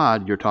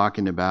God you're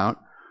talking about,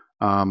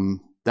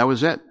 that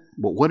was it.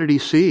 But what did he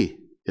see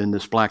in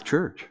this black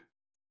church?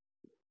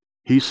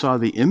 He saw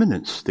the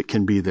imminence that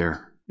can be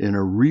there in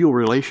a real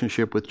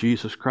relationship with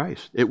Jesus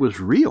Christ. It was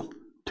real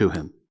to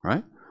him,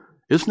 right?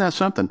 Isn't that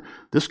something?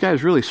 This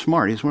guy's really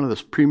smart. He's one of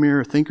the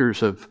premier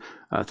thinkers of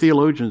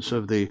theologians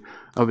of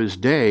his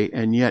day,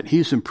 and yet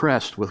he's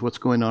impressed with what's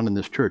going on in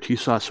this church. He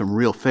saw some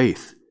real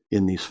faith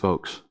in these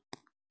folks.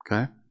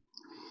 Okay?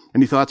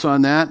 Any thoughts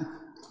on that?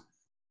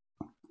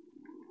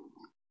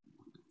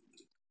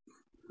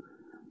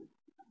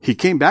 He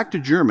came back to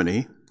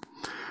Germany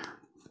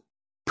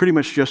pretty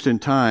much just in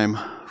time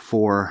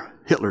for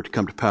Hitler to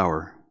come to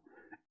power.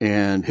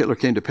 And Hitler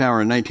came to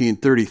power in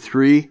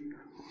 1933.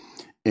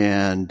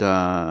 And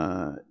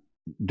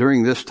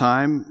during this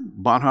time,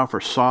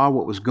 Bonhoeffer saw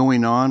what was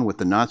going on with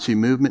the Nazi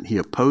movement. He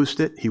opposed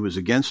it. He was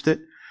against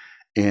it.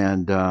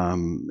 And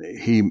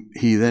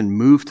he then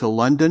moved to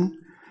London.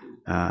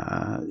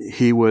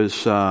 He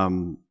was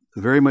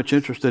very much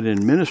interested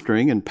in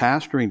ministering and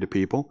pastoring to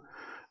people,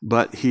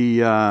 but he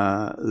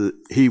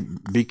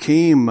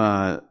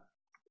became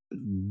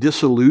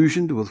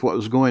disillusioned with what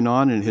was going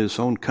on in his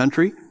own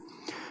country.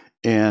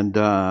 And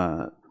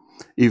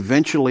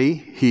eventually,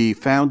 he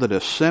founded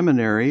a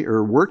seminary,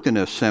 or worked in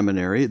a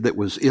seminary that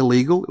was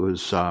illegal. It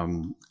was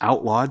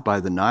outlawed by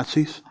the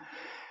Nazis.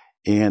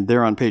 And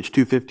there on page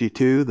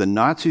 252, the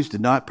Nazis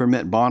did not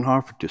permit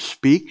Bonhoeffer to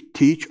speak,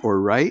 teach, or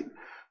write.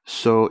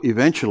 So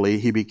eventually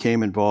he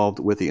became involved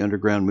with the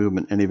underground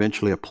movement and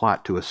eventually a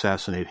plot to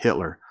assassinate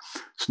Hitler.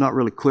 It's not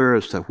really clear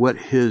as to what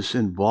his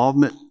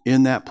involvement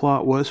in that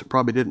plot was. It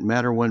probably didn't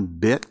matter one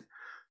bit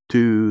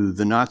to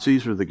the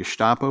Nazis or the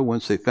Gestapo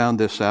once they found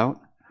this out.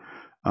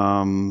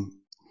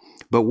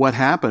 But what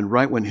happened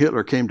right when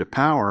Hitler came to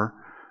power,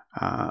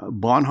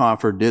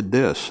 Bonhoeffer did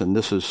this, and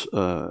this is,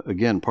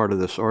 again, part of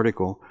this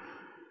article.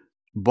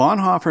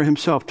 Bonhoeffer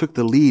himself took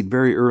the lead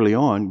very early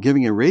on,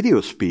 giving a radio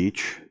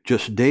speech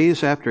just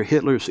days after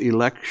Hitler's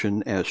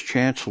election as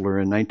chancellor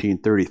in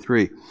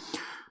 1933.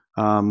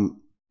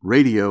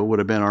 Radio would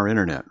have been our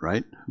internet,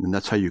 right? I mean,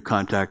 that's how you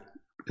contact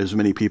as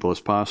many people as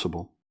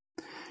possible.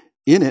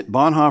 In it,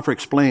 Bonhoeffer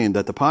explained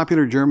that the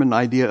popular German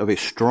idea of a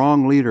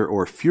strong leader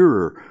or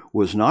Führer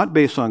was not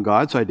based on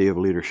God's idea of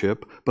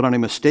leadership, but on a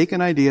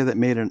mistaken idea that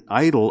made an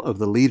idol of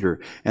the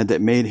leader and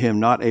that made him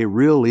not a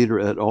real leader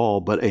at all,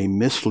 but a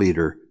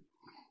misleader.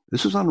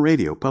 This is on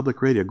radio,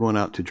 public radio, going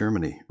out to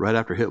Germany right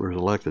after Hitler was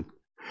elected.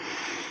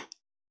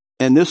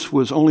 And this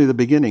was only the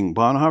beginning.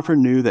 Bonhoeffer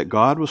knew that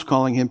God was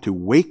calling him to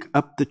wake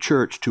up the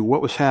church to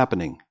what was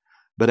happening.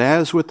 But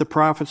as with the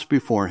prophets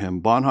before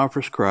him,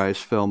 Bonhoeffer's cries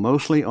fell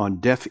mostly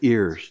on deaf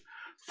ears.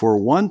 For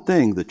one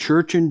thing, the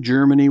church in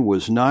Germany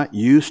was not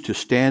used to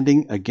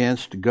standing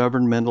against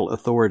governmental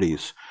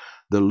authorities.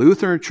 The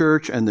Lutheran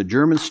Church and the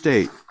German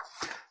state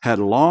had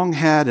long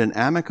had an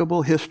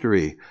amicable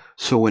history.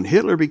 So when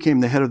Hitler became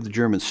the head of the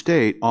German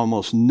state,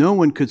 almost no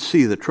one could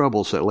see the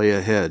troubles that lay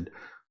ahead.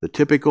 The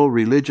typical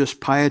religious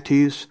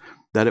pieties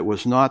that it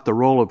was not the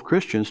role of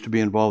Christians to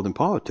be involved in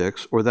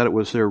politics, or that it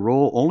was their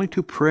role only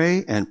to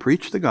pray and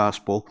preach the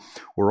gospel,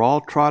 were all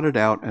trotted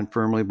out and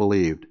firmly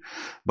believed.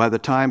 By the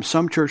time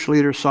some church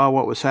leaders saw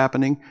what was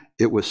happening,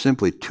 it was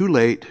simply too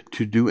late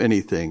to do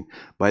anything.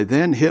 By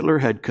then, Hitler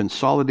had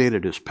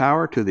consolidated his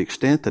power to the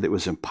extent that it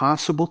was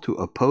impossible to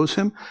oppose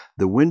him.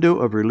 The window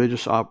of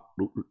religious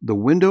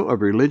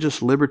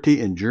liberty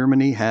in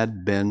Germany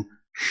had been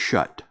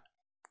shut.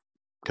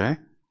 Okay?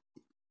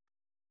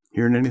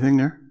 Hearing anything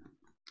there?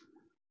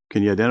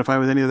 Can you identify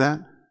with any of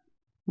that?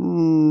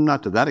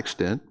 Not to that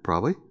extent,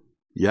 probably,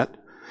 yet.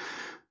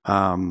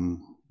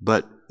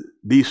 But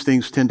these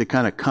things tend to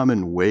kind of come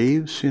in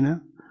waves, you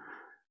know.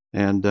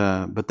 And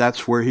but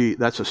that's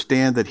a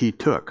stand that he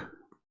took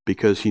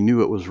because he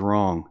knew it was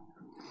wrong.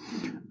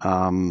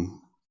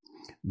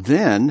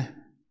 Then,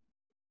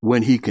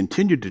 when he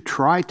continued to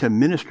try to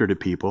minister to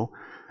people,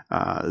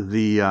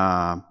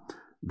 the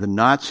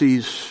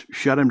Nazis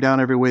shut him down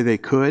every way they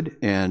could,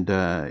 and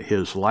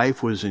his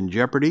life was in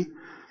jeopardy.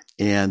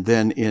 And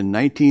then in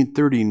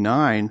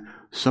 1939,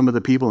 some of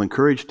the people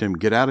encouraged him,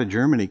 get out of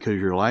Germany because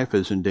your life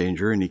is in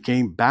danger. And he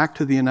came back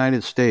to the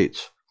United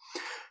States.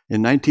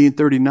 In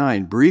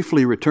 1939,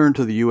 briefly returned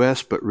to the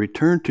U.S., but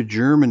returned to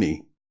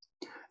Germany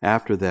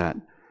after that.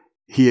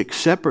 He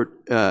accepted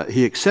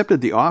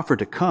the offer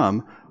to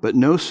come, but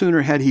no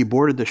sooner had he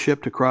boarded the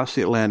ship to cross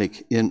the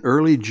Atlantic in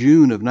early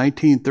June of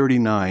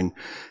 1939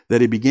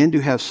 that he began to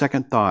have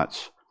second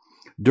thoughts.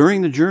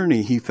 During the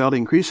journey, he felt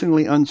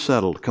increasingly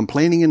unsettled,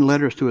 complaining in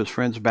letters to his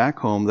friends back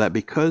home that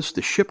because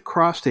the ship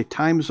crossed a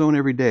time zone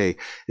every day,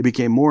 it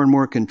became more and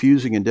more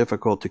confusing and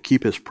difficult to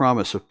keep his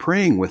promise of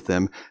praying with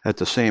them at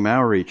the same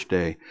hour each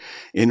day.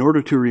 In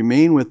order to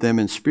remain with them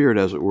in spirit,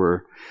 as it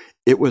were,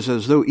 it was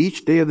as though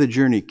each day of the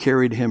journey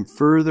carried him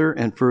further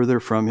and further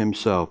from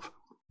himself.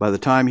 By the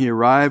time he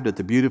arrived at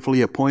the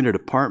beautifully appointed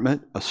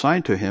apartment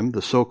assigned to him,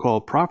 the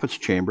so-called Prophet's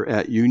Chamber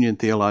at Union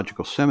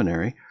Theological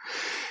Seminary,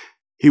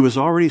 he was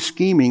already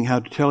scheming how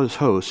to tell his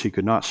hosts he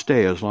could not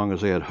stay as long as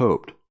they had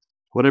hoped.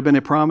 What had been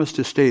a promise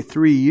to stay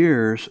 3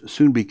 years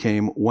soon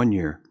became 1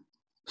 year.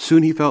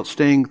 Soon he felt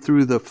staying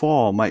through the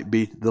fall might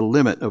be the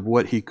limit of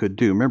what he could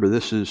do. Remember,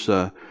 this is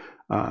June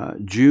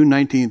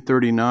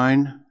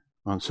 1939.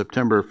 On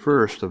September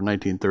 1st of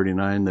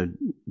 1939, the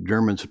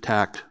Germans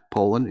attacked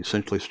Poland,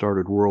 essentially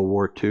started World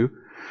War II. All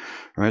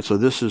right, so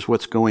this is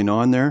what's going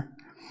on there.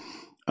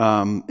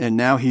 And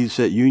now he's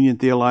at Union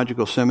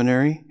Theological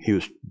Seminary.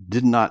 He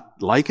did not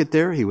like it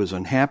there. He was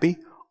unhappy.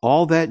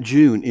 All that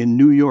June in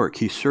New York,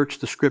 he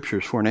searched the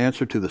scriptures for an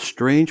answer to the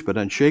strange but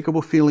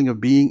unshakable feeling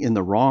of being in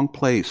the wrong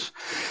place.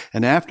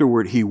 And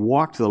afterward, he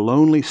walked the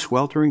lonely,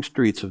 sweltering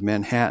streets of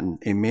Manhattan,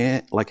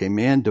 like a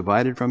man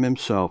divided from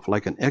himself,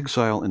 like an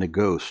exile and a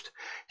ghost.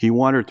 He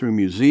wandered through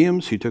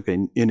museums. He took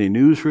in a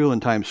newsreel in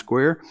Times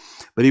Square.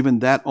 But even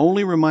that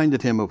only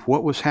reminded him of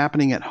what was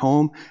happening at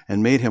home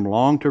and made him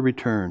long to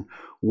return.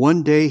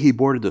 One day, he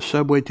boarded the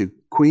subway to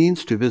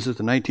Queens to visit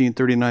the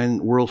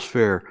 1939 World's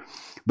Fair.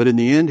 But in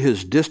the end,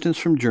 his distance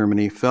from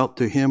Germany felt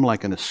to him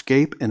like an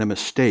escape and a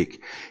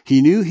mistake.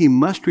 He knew he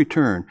must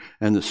return,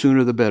 and the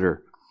sooner the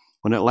better.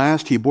 When at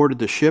last he boarded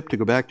the ship to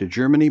go back to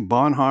Germany,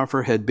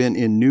 Bonhoeffer had been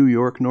in New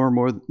York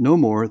no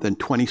more than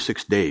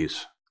 26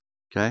 days.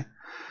 Okay?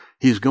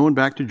 He's going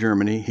back to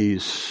Germany.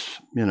 He's,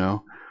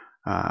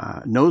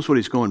 knows what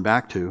he's going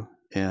back to,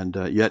 and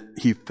yet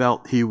he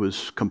felt he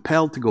was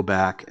compelled to go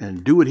back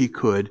and do what he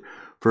could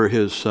for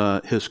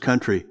his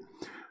country.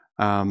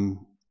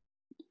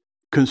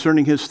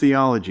 concerning his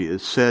theology.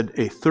 It said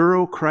a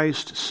thorough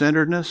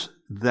Christ-centeredness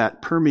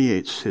that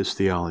permeates his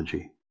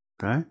theology.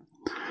 Okay?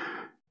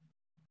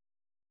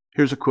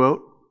 Here's a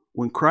quote.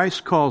 When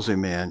Christ calls a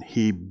man,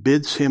 he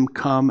bids him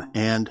come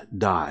and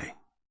die.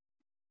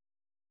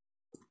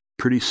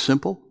 Pretty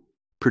simple,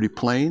 pretty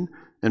plain.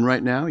 And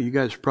right now, you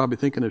guys are probably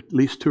thinking of at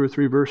least 2 or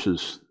 3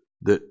 verses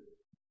that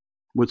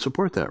would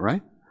support that,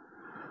 right?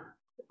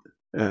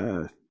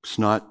 It's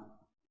not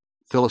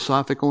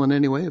philosophical in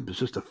any way. It was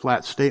just a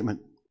flat statement.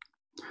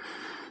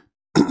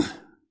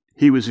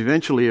 He was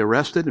eventually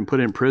arrested and put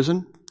in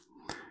prison.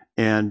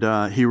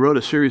 And he wrote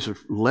a series of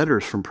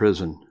letters from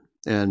prison.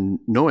 And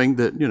knowing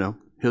that,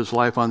 his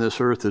life on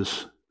this earth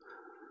is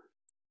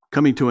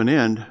coming to an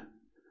end,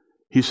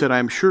 he said, I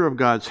am sure of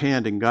God's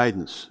hand and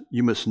guidance.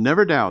 You must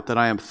never doubt that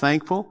I am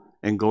thankful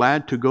and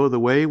glad to go the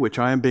way which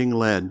I am being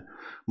led.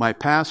 My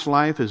past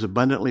life is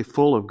abundantly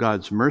full of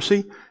God's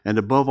mercy, and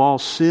above all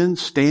sin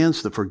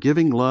stands the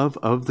forgiving love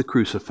of the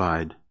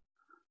crucified.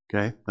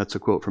 Okay, that's a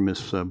quote from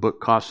his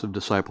book, Cost of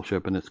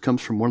Discipleship, and it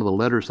comes from one of the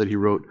letters that he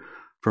wrote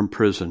from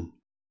prison.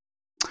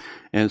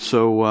 And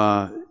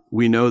so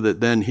we know that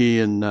then he,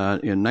 in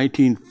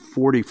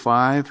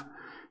 1945,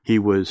 he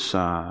was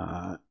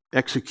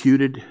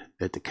executed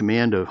at the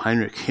command of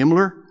Heinrich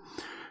Himmler,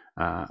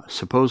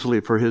 supposedly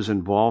for his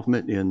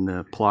involvement in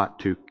the plot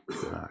to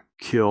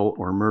kill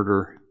or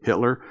murder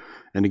Hitler.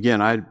 And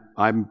again, I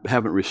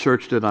haven't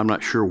researched it. I'm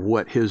not sure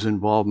what his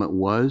involvement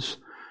was,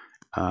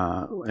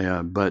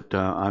 but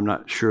I'm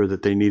not sure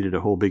that they needed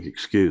a whole big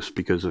excuse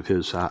because of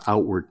his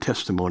outward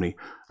testimony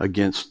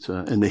against,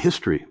 in the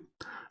history,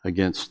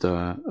 against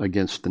the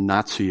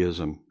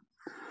Nazism.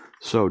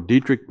 So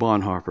Dietrich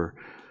Bonhoeffer,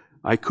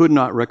 I could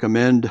not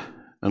recommend,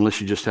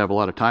 unless you just have a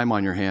lot of time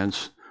on your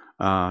hands,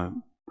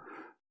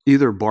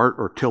 either Barth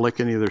or Tillich,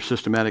 any of their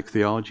systematic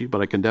theology,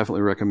 but I can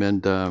definitely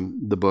recommend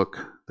the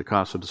book, The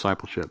Cost of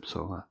Discipleship.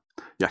 So,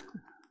 yeah.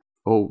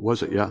 Oh,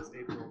 was it? Yeah.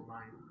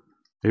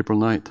 April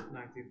 9th.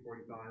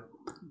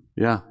 1945.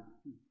 Yeah.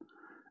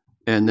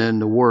 And then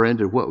the war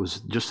ended, what was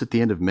just at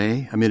the end of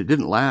May? I mean, it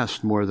didn't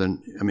last more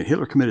than,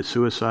 Hitler committed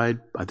suicide,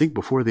 I think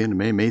before the end of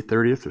May, May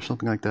 30th or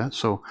something like that.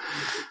 So,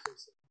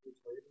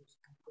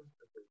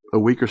 a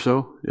week or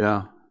so,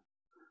 yeah.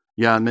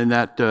 Yeah, and then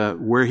that,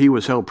 where he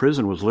was held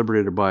prison was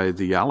liberated by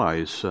the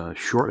Allies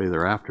shortly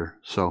thereafter.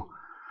 So,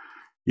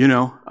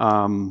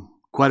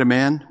 quite a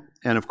man.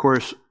 And of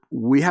course,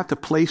 we have to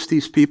place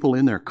these people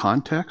in their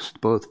context,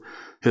 both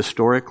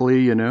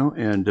historically,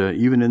 and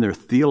even in their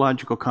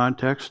theological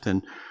context.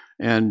 And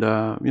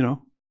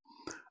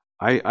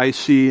I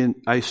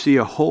see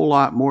a whole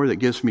lot more that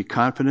gives me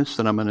confidence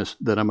that I'm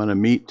gonna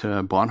meet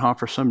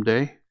Bonhoeffer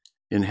someday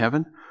in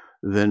heaven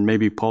than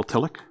maybe Paul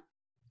Tillich.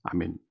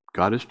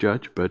 God is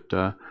judge, but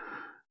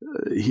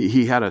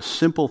he had a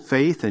simple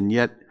faith, and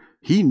yet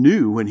he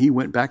knew when he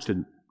went back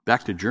to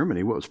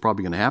Germany what was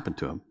probably going to happen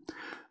to him.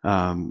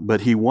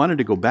 But he wanted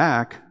to go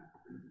back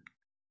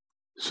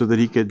so that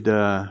he could.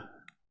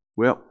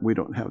 We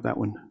don't have that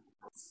one.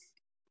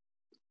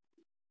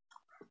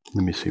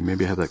 Let me see.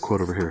 Maybe I have that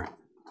quote over here.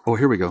 Oh,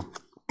 here we go.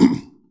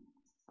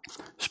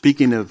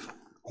 Speaking of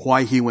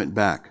why he went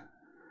back,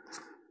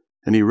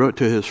 and he wrote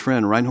to his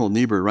friend Reinhold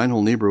Niebuhr.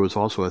 Reinhold Niebuhr was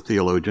also a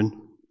theologian.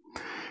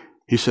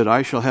 He said,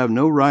 I shall have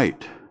no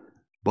right,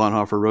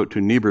 Bonhoeffer wrote to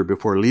Niebuhr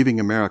before leaving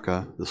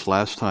America this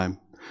last time,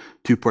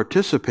 to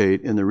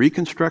participate in the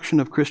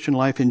reconstruction of Christian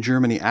life in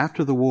Germany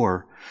after the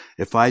war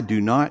if I do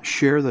not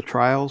share the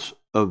trials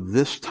of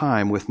this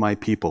time with my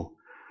people.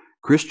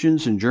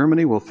 Christians in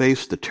Germany will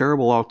face the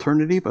terrible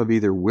alternative of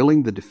either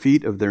willing the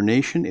defeat of their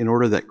nation in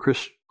order that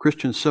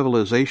Christian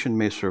civilization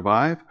may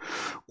survive,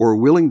 or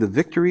willing the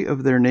victory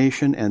of their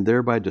nation and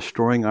thereby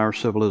destroying our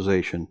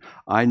civilization.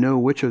 I know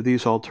which of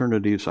these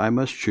alternatives I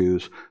must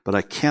choose, but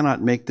I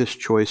cannot make this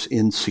choice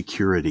in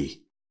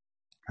security.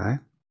 Okay?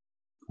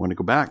 Want to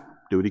go back,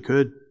 do what he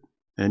could,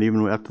 and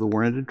even after the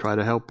war ended, try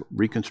to help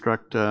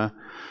reconstruct the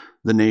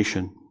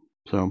nation.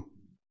 So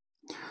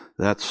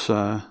that's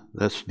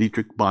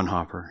Dietrich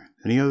Bonhoeffer.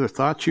 Any other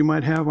thoughts you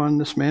might have on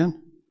this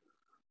man?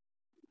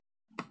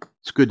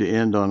 It's good to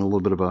end on a little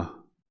bit of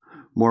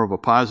more of a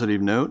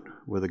positive note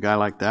with a guy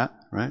like that,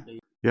 right?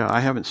 Yeah,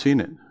 I haven't seen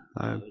it.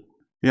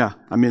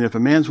 If a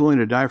man's willing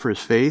to die for his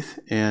faith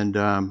and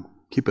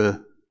keep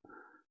a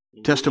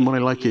testimony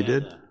like he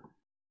did.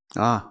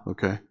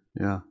 Okay.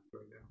 Yeah.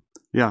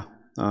 Yeah.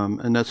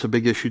 And that's a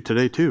big issue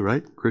today too,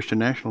 right? Christian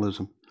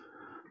nationalism.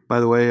 By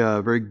the way,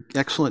 a very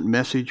excellent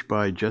message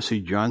by Jesse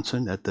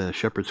Johnson at the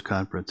Shepherd's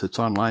Conference. It's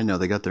online now.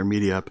 They got their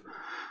media up.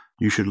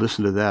 You should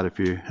listen to that if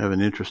you have an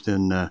interest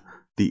in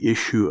the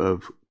issue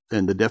of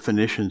and the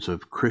definitions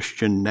of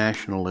Christian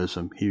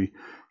nationalism. He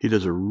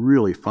does a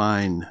really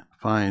fine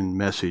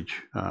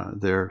message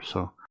there.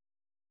 So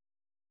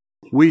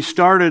we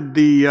started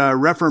the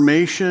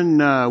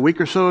Reformation a week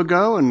or so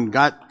ago and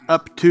got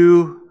up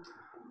to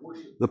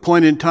the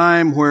point in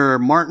time where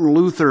Martin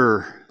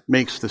Luther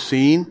makes the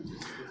scene.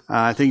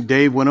 I think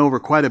Dave went over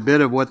quite a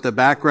bit of what the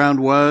background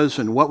was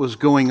and what was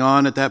going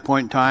on at that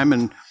point in time.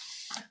 And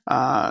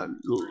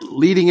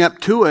leading up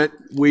to it,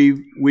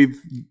 we've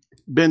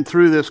been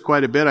through this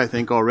quite a bit, I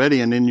think,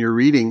 already, and in your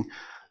reading,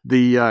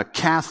 the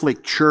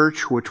Catholic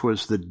Church, which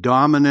was the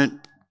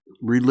dominant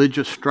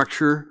religious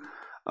structure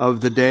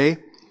of the day,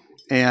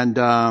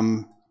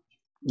 and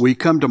we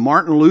come to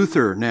Martin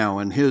Luther now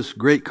and his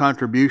great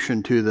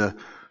contribution to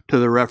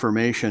the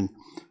Reformation.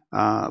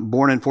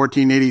 Born in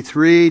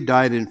 1483,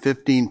 died in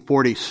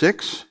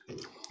 1546,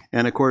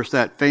 and of course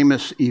that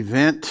famous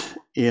event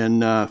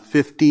in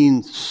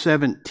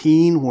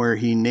 1517 where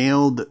he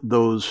nailed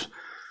those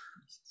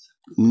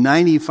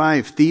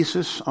 95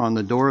 theses on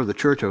the door of the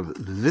Church of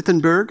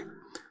Wittenberg.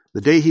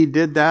 The day he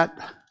did that,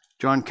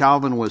 John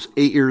Calvin was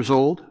 8 years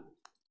old. To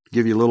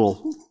give you a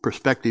little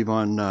perspective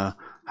on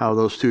how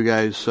those two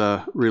guys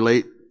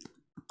relate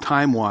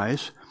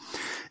time-wise.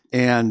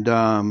 And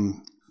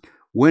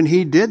when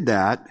he did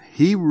that,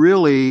 he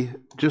really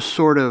just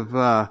sort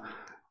of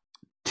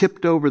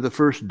tipped over the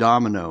first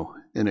domino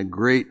in a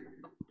great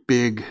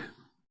big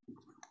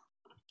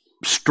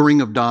string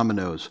of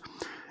dominoes.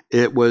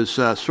 It was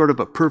sort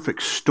of a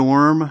perfect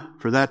storm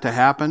for that to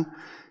happen.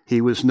 He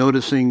was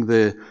noticing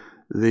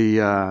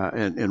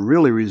and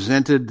really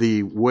resented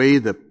the way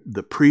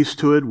the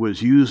priesthood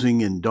was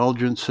using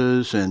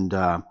indulgences and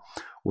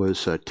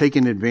was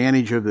taking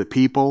advantage of the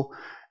people.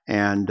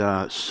 And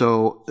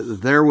so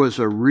there was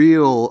a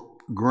real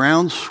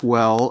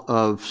groundswell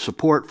of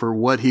support for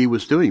what he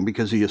was doing,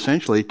 because he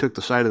essentially took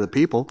the side of the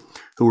people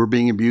who were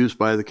being abused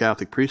by the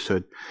Catholic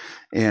priesthood.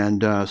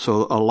 And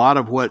so a lot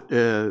of what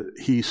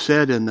he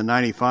said in the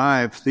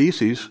 95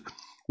 Theses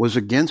was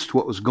against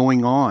what was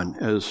going on,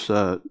 as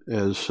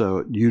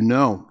you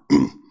know.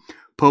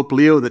 Pope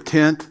Leo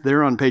X,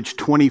 there on page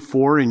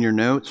 24 in your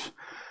notes,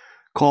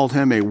 called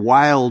him a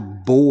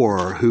wild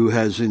boar who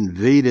has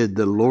invaded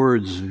the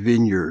Lord's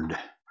vineyard.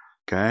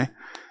 Okay?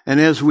 And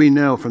as we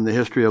know from the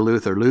history of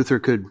Luther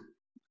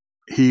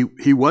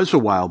he was a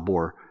wild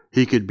boar.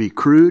 He could be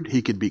crude,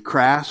 he could be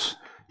crass,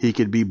 he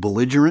could be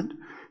belligerent,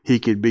 he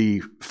could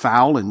be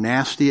foul and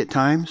nasty at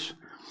times.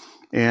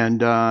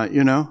 And,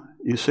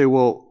 you say,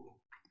 well,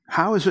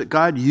 how is it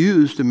God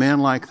used a man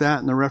like that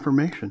in the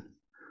Reformation?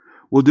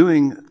 Well,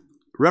 doing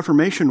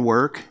Reformation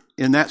work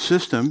in that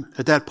system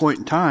at that point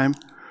in time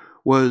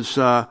was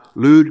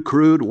lewd,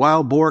 crude,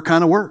 wild boar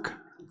kind of work,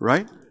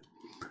 right?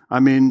 I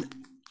mean,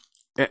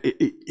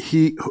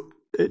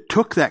 it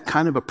took that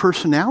kind of a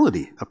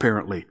personality,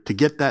 apparently, to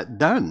get that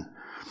done.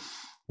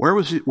 Where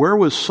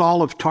was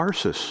Saul of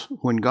Tarsus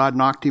when God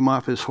knocked him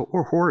off his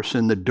horse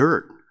in the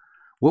dirt?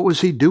 What was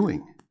he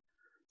doing?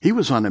 He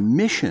was on a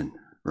mission,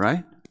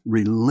 right?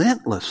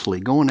 Relentlessly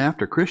going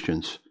after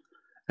Christians.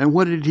 And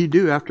what did he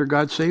do after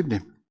God saved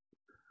him?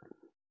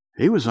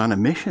 He was on a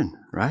mission,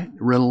 right?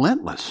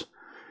 Relentless.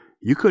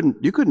 You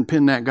couldn't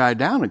pin that guy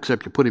down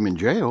except you put him in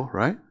jail,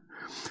 right?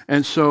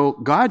 And so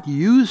God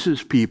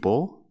uses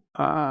people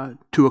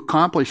to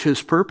accomplish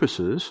his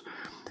purposes,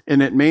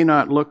 and it may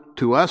not look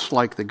to us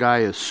like the guy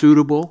is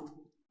suitable,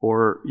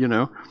 or,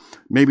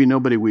 maybe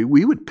nobody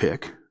we would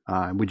pick.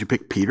 Would you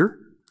pick Peter?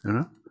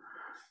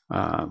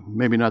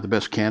 Maybe not the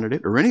best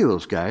candidate, or any of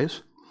those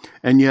guys.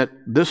 And yet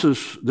this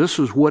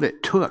is what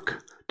it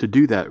took to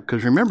do that.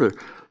 Because remember,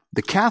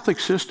 the Catholic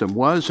system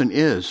was and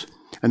is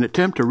an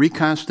attempt to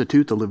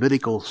reconstitute the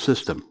Levitical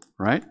system,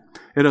 right?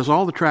 It has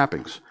all the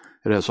trappings.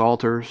 It has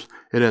altars.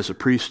 It has a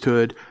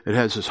priesthood. It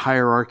has this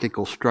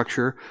hierarchical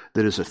structure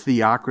that is a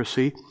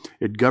theocracy.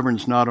 It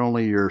governs not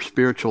only your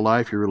spiritual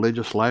life, your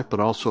religious life, but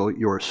also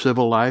your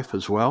civil life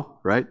as well,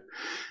 right?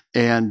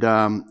 And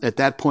at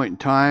that point in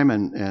time,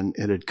 and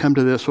it had come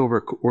to this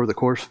over the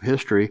course of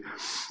history,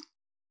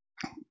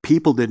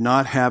 people did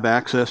not have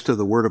access to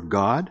the Word of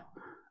God.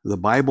 The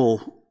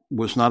Bible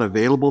was not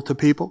available to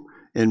people.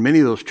 In many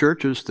of those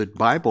churches, the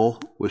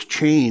Bible was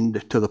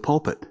chained to the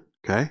pulpit,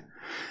 okay?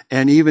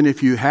 And even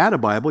if you had a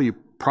Bible, you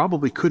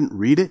probably couldn't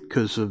read it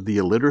because of the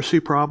illiteracy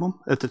problem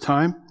at the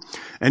time.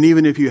 And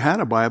even if you had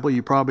a Bible,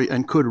 you probably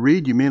and could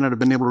read, you may not have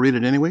been able to read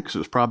it anyway because it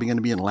was probably going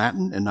to be in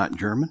Latin and not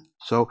German.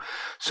 So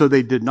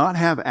they did not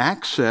have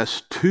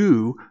access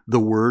to the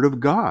Word of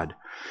God.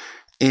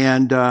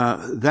 And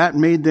that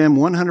made them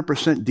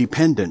 100%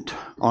 dependent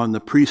on the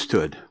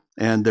priesthood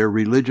and their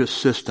religious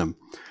system.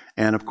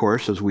 And of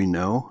course, as we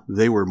know,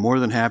 they were more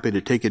than happy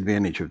to take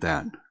advantage of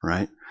that,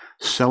 right?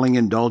 Selling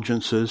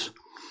indulgences.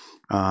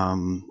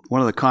 One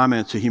of the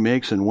comments that he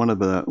makes in one of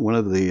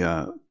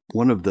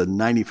the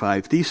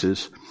 95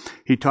 Theses,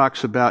 he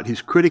talks about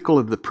he's critical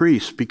of the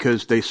priests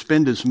because they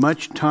spend as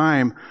much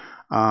time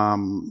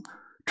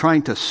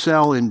trying to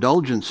sell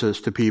indulgences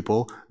to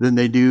people than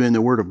they do in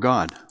the Word of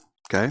God.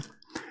 Okay,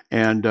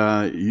 and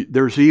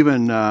there's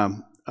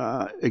even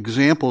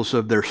examples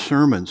of their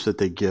sermons that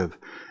they give,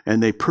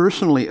 and they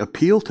personally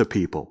appeal to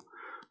people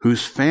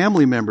whose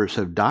family members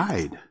have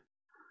died.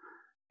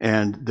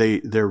 And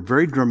they're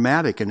very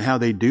dramatic in how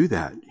they do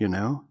that,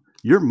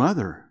 Your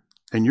mother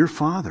and your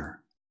father,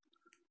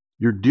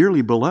 your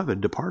dearly beloved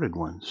departed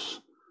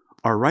ones,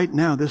 are right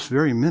now, this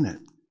very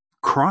minute,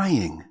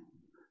 crying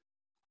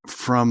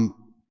from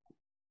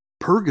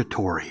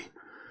purgatory,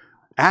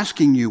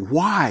 asking you,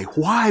 why?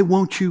 Why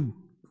won't you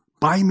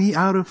buy me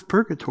out of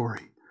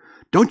purgatory?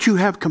 Don't you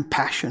have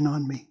compassion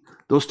on me?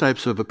 Those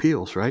types of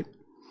appeals, right?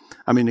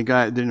 I mean,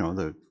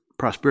 the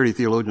prosperity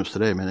theologians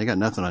today, man, they got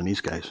nothing on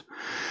these guys.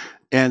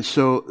 And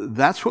so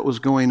that's what was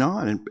going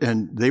on.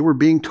 And they were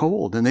being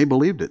told, and they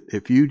believed it.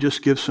 If you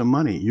just give some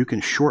money, you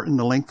can shorten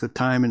the length of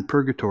time in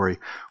purgatory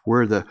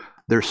where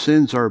their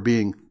sins are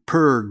being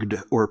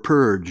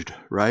purged,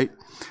 right?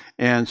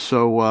 And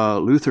so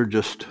Luther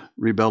just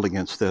rebelled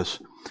against this.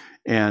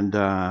 And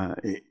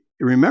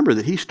remember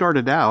that he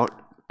started out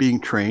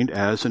being trained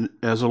as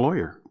a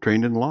lawyer,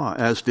 trained in law,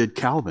 as did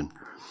Calvin.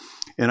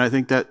 And I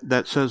think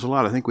that says a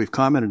lot. I think we've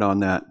commented on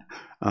that.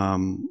 A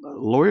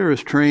lawyer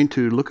is trained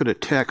to look at a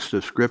text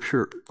of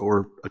Scripture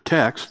or a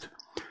text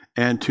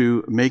and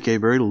to make a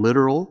very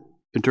literal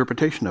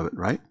interpretation of it,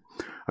 right?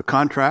 A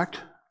contract,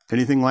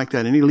 anything like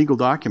that, any legal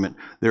document,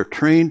 they're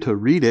trained to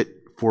read it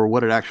for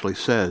what it actually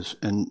says.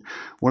 And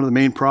one of the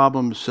main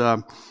problems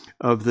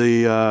of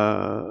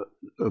the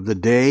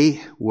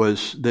day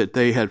was that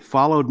they had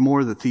followed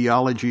more the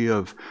theology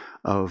of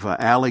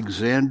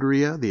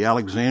Alexandria, the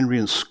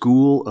Alexandrian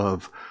school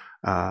of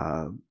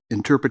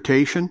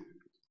interpretation,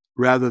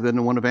 rather than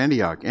the one of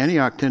Antioch.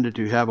 Antioch tended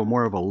to have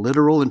more of a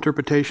literal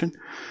interpretation.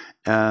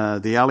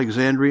 The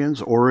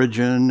Alexandrians,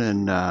 Origen,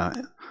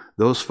 and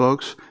those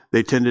folks,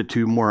 they tended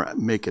to more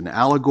make an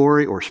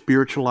allegory or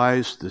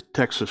spiritualize the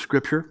text of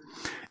Scripture.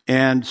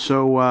 And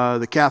so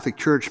the Catholic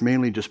Church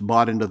mainly just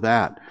bought into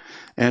that.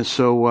 And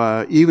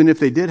so even if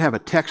they did have a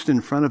text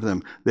in front of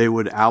them, they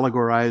would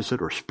allegorize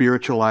it or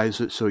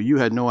spiritualize it, so you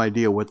had no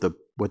idea what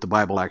the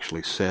Bible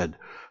actually said.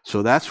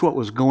 So that's what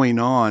was going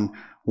on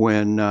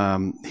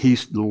when he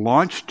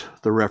launched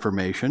the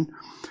Reformation,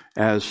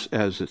 as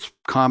it's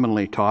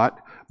commonly taught,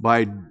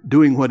 by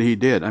doing what he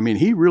did. I mean,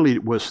 he really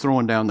was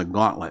throwing down the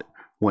gauntlet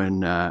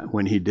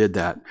when he did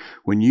that.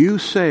 When you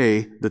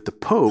say that the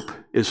Pope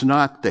is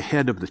not the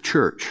head of the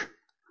church,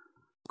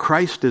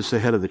 Christ is the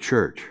head of the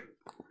church,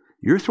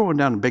 you're throwing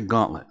down a big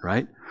gauntlet,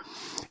 right?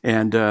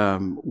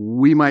 And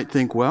we might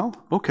think, well,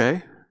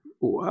 okay,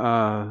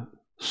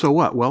 so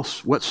what? Well,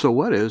 so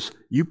what is,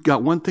 you've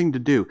got one thing to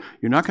do.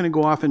 You're not going to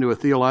go off into a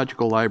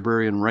theological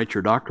library and write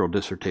your doctoral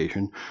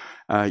dissertation.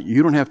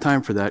 You don't have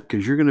time for that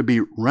because you're going to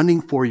be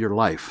running for your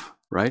life,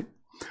 right?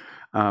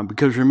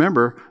 Because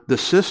remember, the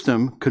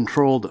system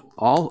controlled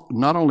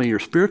not only your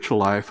spiritual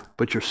life,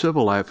 but your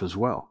civil life as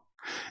well.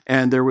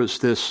 And there was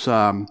this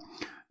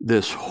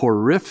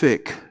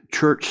horrific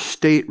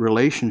church-state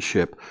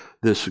relationship,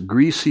 this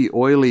greasy,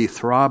 oily,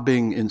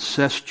 throbbing,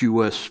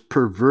 incestuous,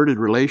 perverted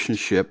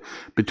relationship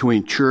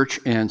between church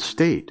and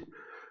state,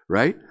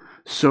 right?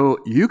 So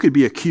you could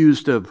be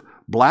accused of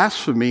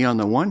blasphemy on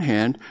the one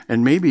hand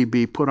and maybe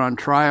be put on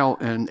trial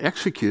and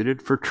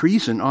executed for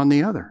treason on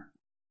the other.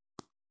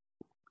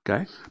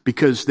 Okay?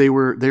 Because they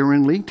were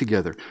in league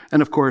together.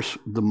 And of course,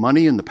 the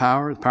money and the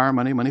power,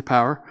 money,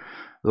 power,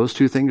 those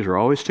two things are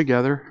always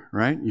together,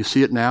 right? You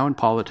see it now in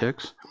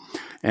politics.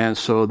 And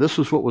so this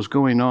is what was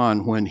going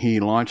on when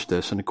he launched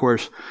this. And of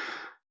course,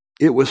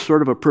 it was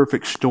sort of a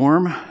perfect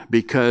storm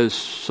because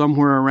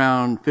somewhere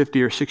around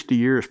 50 or 60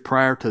 years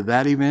prior to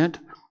that event,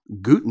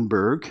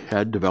 Gutenberg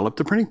had developed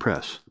the printing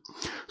press.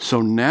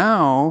 So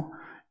now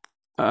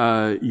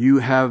you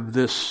have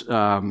this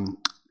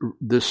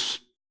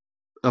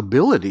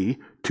ability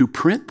to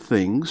print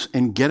things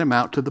and get them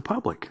out to the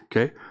public.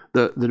 Okay,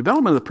 the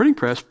development of the printing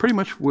press pretty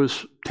much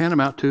was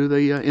tantamount to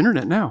the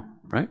internet now,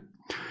 right?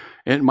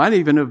 It might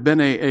even have been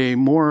a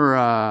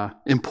more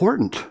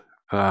important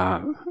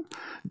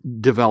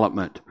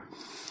development.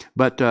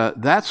 But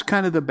that's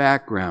kind of the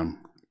background.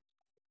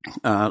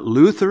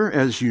 Luther,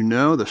 as you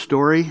know, the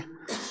story,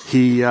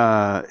 he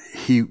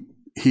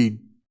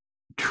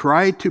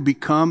tried to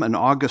become an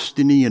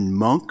Augustinian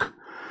monk.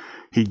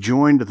 He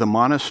joined the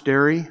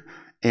monastery,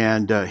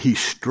 and he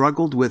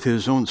struggled with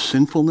his own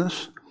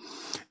sinfulness.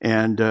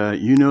 And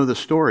you know the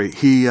story.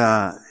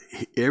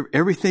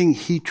 Everything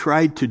he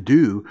tried to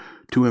do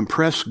to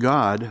impress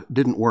God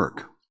didn't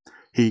work.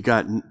 He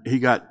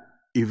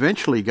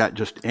eventually got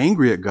just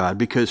angry at God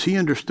because he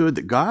understood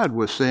that God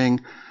was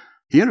saying,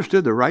 he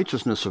understood the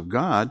righteousness of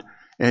God,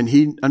 and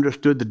he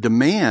understood the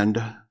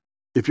demand,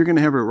 if you're going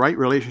to have a right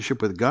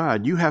relationship with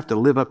God, you have to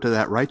live up to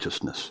that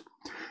righteousness.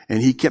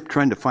 And he kept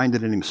trying to find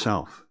it in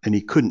himself, and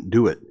he couldn't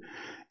do it.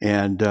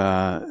 And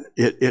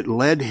it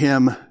led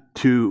him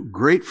to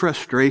great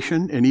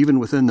frustration, and even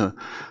within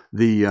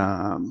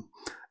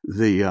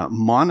the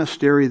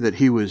monastery that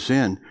he was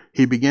in,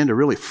 he began to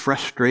really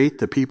frustrate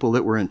the people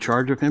that were in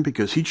charge of him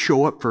because he'd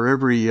show up for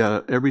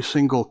every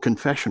single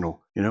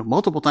confessional,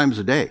 multiple times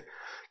a day,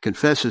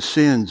 confess his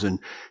sins, and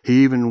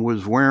he even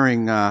was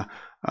wearing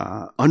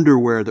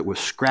underwear that was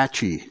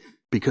scratchy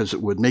because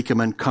it would make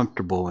him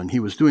uncomfortable, and he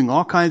was doing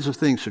all kinds of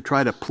things to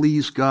try to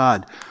please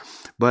God,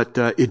 but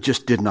it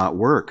just did not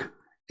work.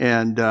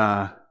 And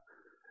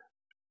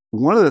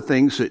one of the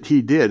things that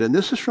he did, and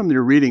this is from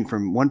your reading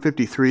from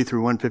 153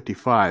 through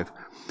 155,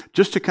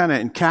 just to kind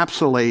of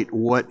encapsulate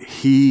what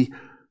he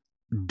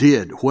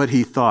did, what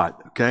he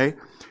thought, okay?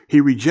 He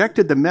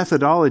rejected the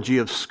methodology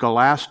of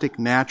scholastic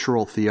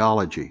natural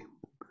theology.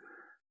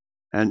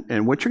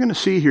 And what you're going to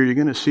see here, you're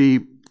going to see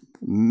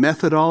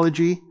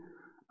methodology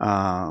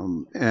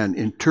and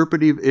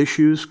interpretive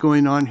issues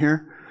going on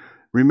here.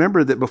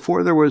 Remember that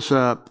before there was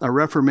a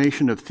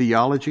reformation of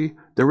theology,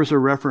 there was a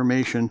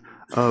reformation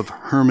of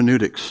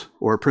hermeneutics,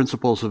 or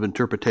principles of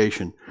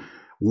interpretation.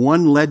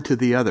 One led to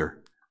the other.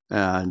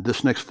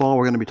 This next fall,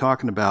 we're going to be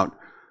talking about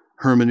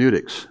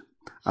hermeneutics.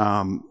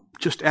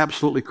 Just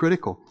absolutely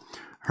critical.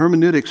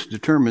 Hermeneutics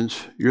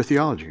determines your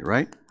theology,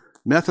 right?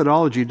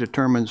 Methodology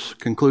determines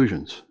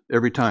conclusions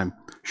every time.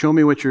 Show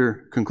me what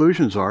your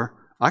conclusions are.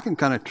 I can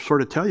kind of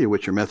sort of tell you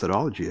what your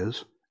methodology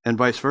is, and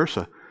vice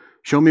versa.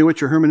 Show me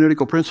what your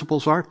hermeneutical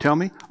principles are. Tell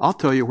me. I'll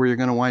tell you where you're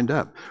going to wind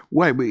up.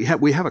 Why? We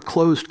have a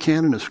closed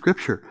canon of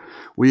Scripture.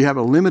 We have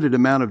a limited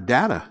amount of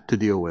data to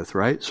deal with,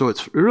 right? So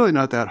it's really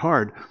not that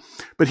hard.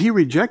 But he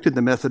rejected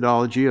the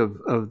methodology of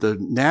the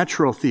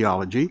natural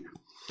theology.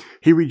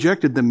 He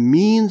rejected the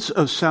means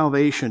of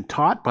salvation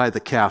taught by the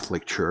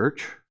Catholic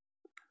Church.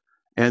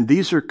 And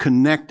these are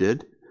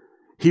connected.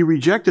 He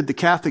rejected the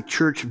Catholic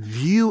Church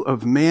view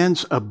of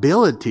man's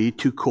ability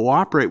to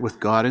cooperate with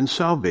God in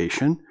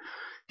salvation.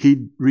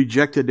 He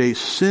rejected a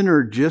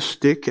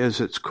synergistic, as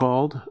it's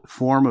called,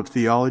 form of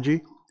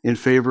theology in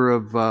favor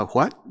of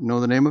what? Know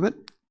the name of it?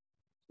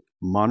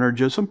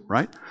 Monergism,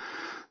 right?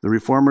 The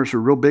Reformers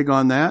are real big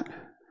on that.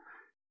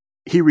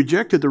 He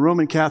rejected the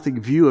Roman Catholic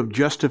view of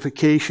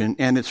justification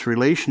and its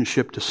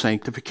relationship to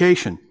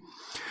sanctification.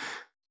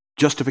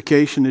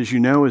 Justification, as you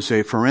know, is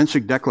a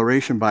forensic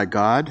declaration by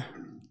God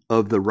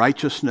of the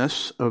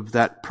righteousness of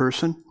that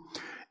person,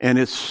 and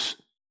it's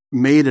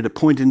made at a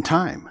point in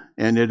time,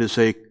 and it is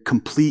a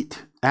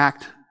complete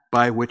act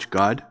by which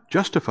God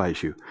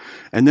justifies you.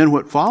 And then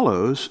what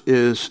follows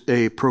is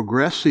a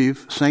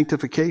progressive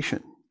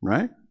sanctification,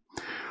 right?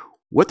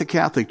 What the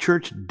Catholic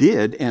Church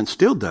did and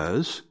still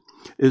does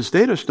is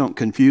they just don't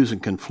confuse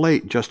and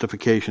conflate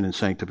justification and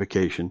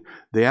sanctification.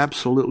 They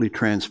absolutely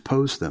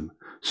transpose them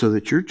so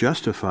that you're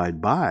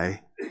justified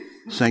by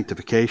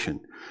sanctification.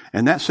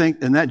 And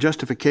that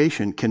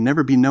justification can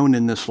never be known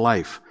in this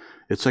life.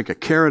 It's like a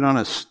carrot on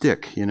a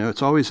stick,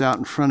 it's always out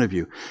in front of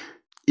you.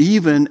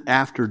 Even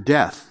after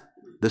death.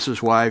 This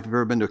is why, if you've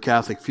ever been to a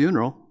Catholic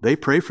funeral, they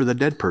pray for the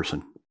dead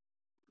person.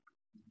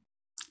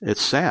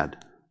 It's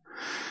sad.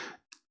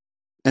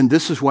 And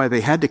this is why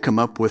they had to come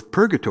up with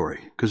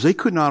purgatory, because they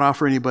could not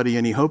offer anybody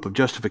any hope of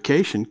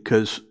justification,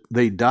 because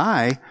they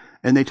die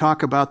and they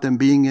talk about them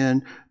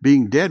being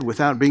dead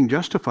without being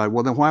justified.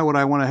 Well, then why would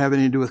I want to have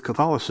anything to do with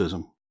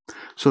Catholicism?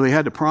 So they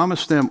had to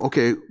promise them,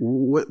 okay,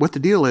 what the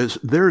deal is,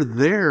 they're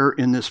there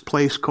in this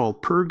place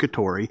called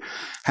purgatory,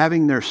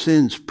 having their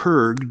sins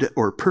purged,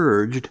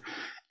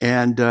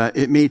 and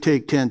it may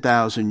take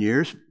 10,000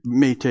 years,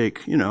 may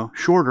take,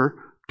 shorter,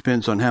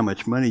 depends on how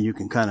much money you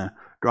can kind of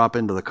drop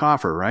into the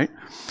coffer, right?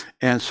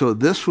 And so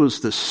this was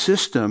the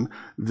system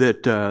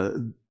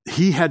that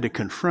he had to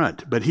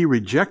confront, but he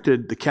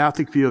rejected the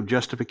Catholic view of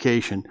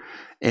justification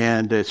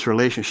and its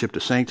relationship to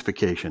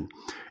sanctification.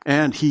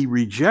 And he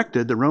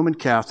rejected the Roman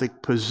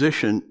Catholic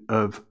position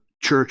of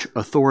church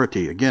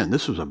authority. Again,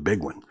 this was a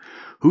big one.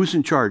 Who's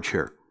in charge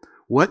here?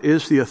 What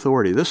is the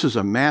authority? This is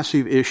a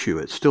massive issue.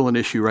 It's still an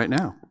issue right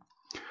now.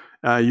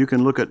 You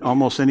can look at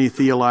almost any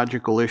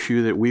theological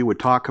issue that we would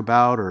talk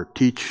about or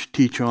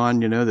teach on,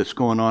 that's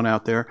going on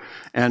out there.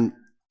 And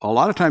a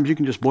lot of times you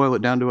can just boil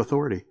it down to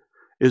authority.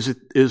 Is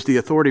the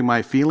authority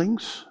my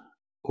feelings,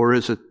 or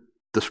is it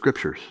the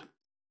Scriptures?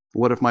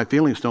 What if my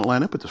feelings don't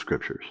line up with the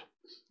Scriptures?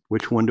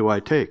 Which one do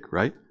I take,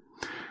 right?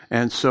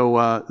 And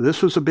so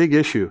this was a big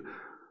issue.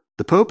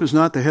 The Pope is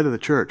not the head of the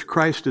church.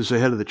 Christ is the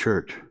head of the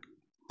church.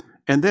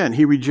 And then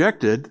he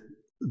rejected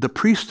the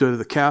priesthood of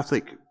the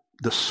Catholic,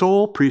 the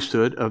sole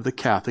priesthood of the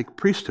Catholic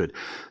priesthood.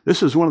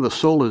 This is one of the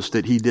solas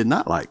that he did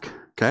not like,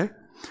 okay?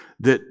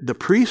 That the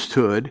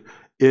priesthood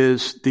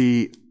is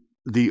the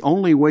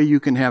only way you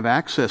can have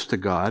access to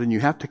God, and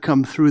you have to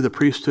come through the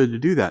priesthood to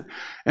do that.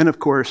 And of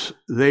course,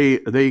 they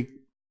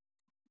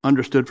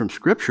understood from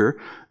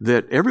Scripture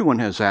that everyone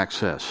has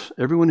access.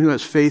 Everyone who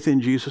has faith in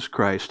Jesus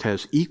Christ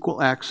has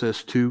equal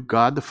access to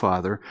God the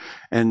Father,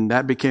 and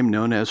that became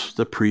known as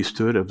the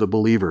priesthood of the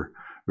believer.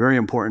 Very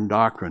important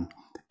doctrine.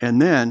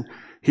 And then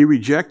he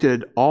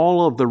rejected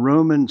all of the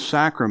Roman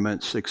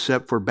sacraments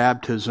except for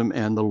baptism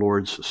and the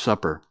Lord's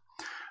Supper.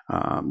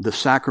 The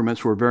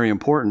sacraments were very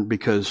important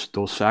because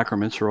those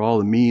sacraments are all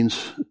the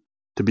means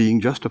to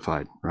being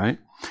justified, right?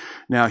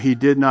 Now, he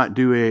did not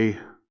do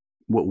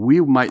what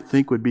we might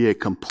think would be a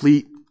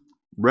complete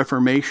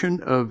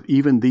reformation of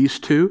even these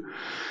two.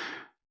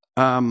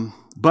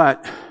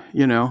 But,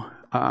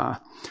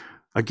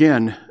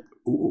 again,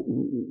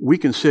 we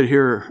can sit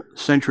here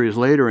centuries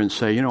later and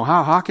say,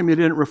 how come you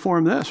didn't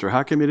reform this? Or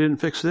how come you didn't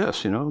fix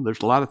this?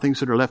 There's a lot of things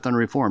that are left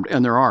unreformed,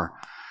 and there are.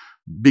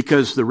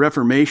 Because the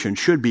Reformation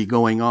should be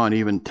going on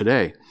even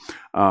today.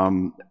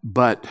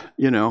 But,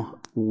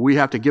 we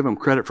have to give them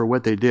credit for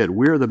what they did.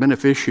 We're the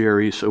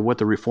beneficiaries of what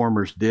the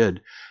Reformers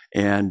did.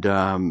 And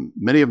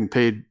many of them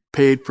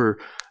paid for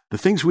the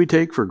things we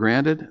take for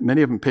granted.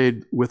 Many of them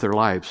paid with their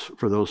lives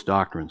for those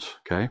doctrines,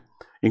 okay?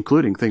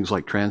 including things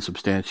like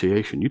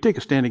transubstantiation. You take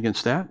a stand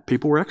against that,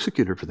 people were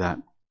executed for that,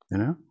 you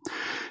know?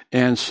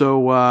 And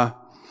so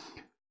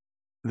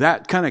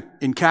that kind of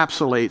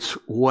encapsulates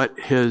what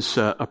his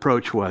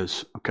approach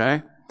was,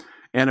 okay?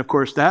 And of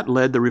course, that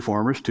led the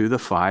Reformers to the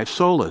 5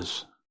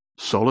 solas.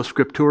 Sola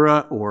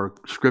Scriptura, or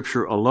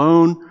Scripture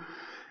alone.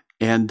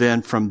 And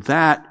then from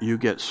that, you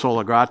get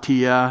sola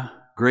gratia,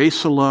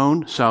 grace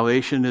alone.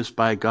 Salvation is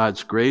by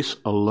God's grace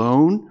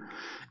alone.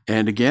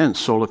 And again,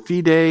 sola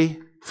fide,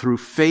 through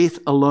faith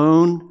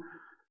alone.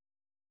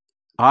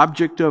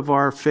 Object of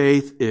our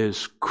faith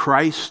is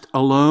Christ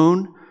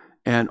alone.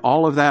 And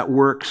all of that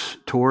works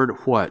toward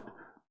what?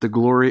 The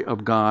glory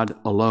of God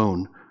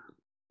alone.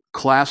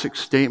 Classic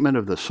statement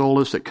of the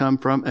solas that come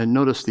from, and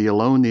notice the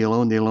alone, the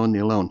alone, the alone, the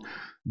alone.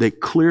 They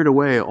cleared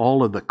away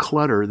all of the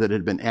clutter that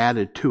had been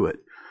added to it.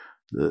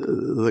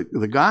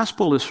 The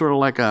gospel is sort of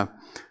like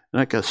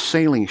a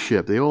sailing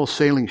ship, the old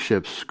sailing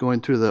ships going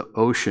through the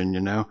ocean,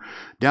 you know.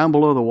 Down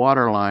below the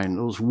waterline,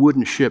 those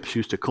wooden ships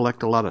used to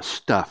collect a lot of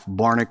stuff,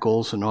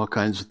 barnacles and all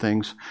kinds of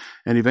things,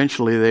 and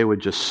eventually they would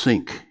just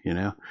sink, you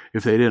know,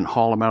 if they didn't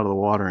haul them out of the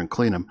water and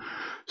clean them.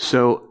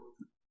 So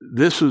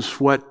this is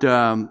what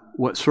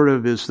sort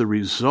of is the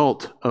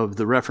result of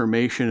the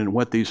Reformation and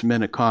what these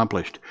men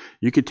accomplished.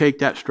 You could take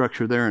that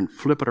structure there and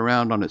flip it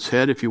around on its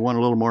head if you want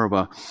a little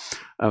more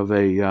of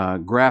a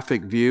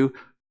graphic view.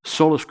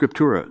 Sola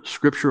Scriptura,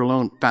 Scripture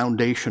alone,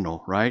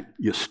 foundational, right?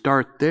 You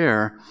start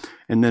there,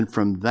 and then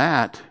from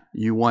that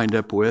you wind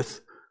up with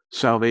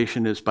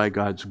salvation is by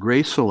God's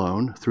grace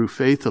alone, through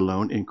faith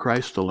alone, in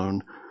Christ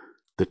alone.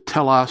 The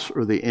telos,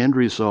 or the end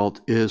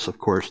result, is, of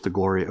course, the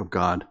glory of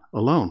God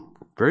alone.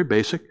 Very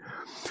basic.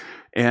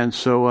 And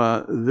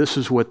so this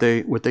is what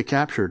they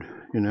captured,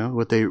 you know,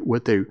 what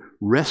they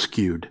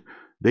rescued.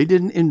 They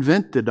didn't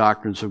invent the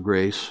doctrines of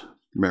grace.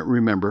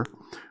 Remember,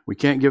 we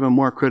can't give them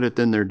more credit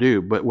than they're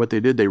due, but what they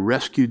did, they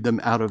rescued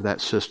them out of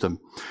that system.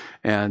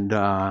 And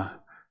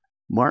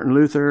Martin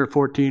Luther,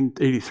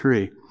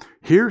 1483,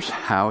 here's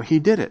how he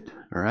did it,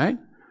 all right?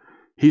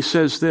 He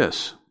says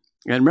this,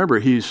 and remember,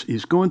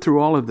 he's going through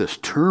all of this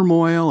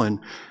turmoil,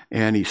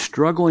 and he's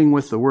struggling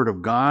with the Word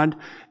of God,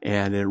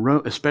 and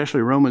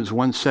especially Romans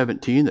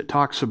 1:17 that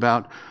talks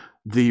about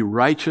the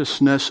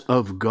righteousness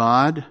of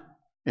God,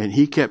 and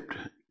he kept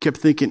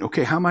thinking,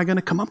 okay, how am I going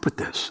to come up with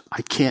this?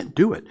 I can't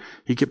do it.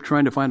 He kept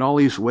trying to find all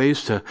these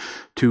ways to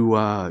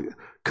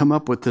come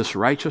up with this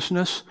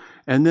righteousness,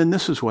 and then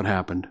this is what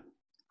happened.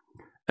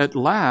 At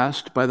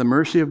last, by the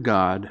mercy of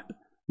God,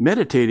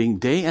 meditating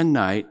day and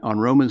night on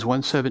Romans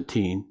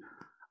 1:17,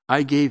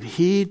 I gave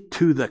heed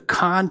to the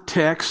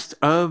context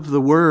of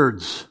the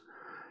words,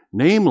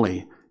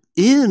 namely,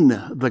 in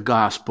the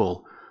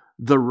gospel,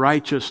 the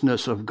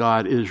righteousness of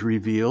God is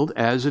revealed,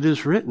 as it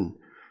is written,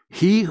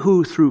 he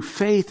who through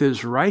faith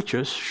is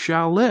righteous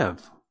shall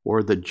live,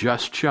 or the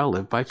just shall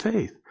live by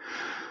faith.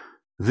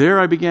 There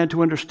I began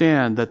to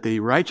understand that the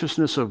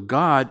righteousness of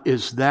God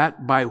is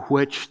that by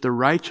which the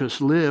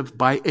righteous live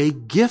by a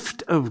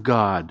gift of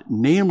God,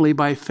 namely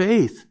by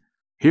faith.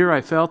 Here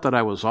I felt that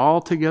I was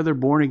altogether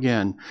born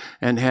again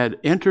and had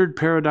entered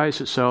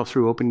paradise itself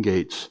through open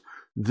gates.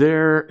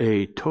 There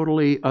a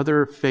totally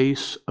other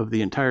face of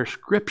the entire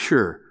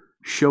Scripture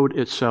showed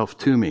itself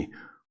to me.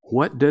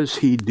 What does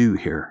he do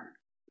here?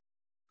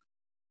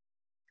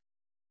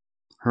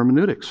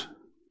 Hermeneutics,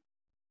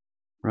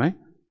 right?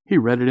 He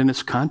read it in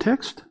its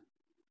context.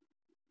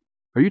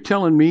 Are you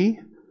telling me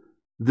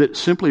that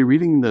simply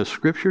reading the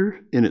Scripture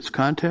in its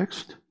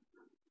context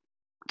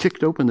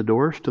kicked open the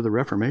doors to the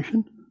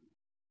Reformation?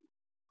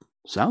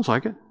 Sounds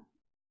like it,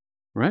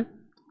 right?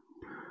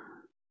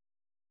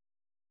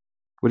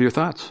 What are your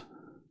thoughts?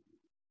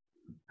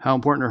 How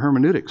important are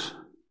hermeneutics?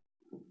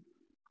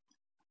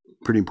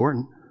 Pretty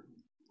important.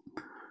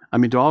 I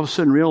mean, to all of a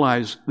sudden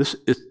realize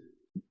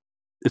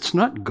it's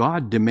not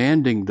God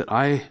demanding that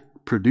I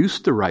produce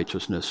the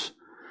righteousness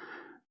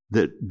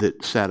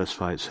that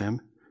satisfies him.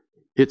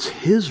 It's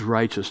his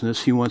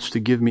righteousness he wants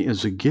to give me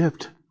as a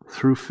gift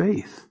through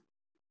faith.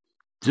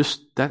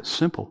 Just that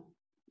simple.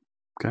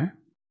 Okay?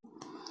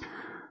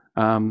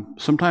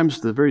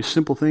 Sometimes the very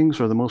simple things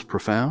are the most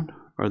profound,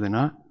 are they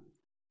not?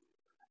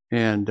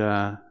 And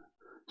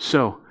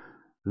so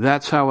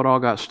that's how it all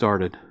got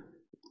started.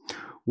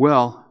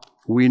 Well,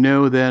 we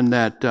know then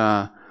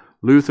that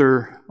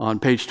Luther, on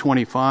page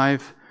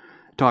 25,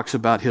 talks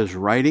about his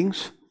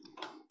writings,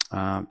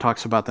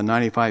 talks about the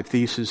 95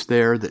 Theses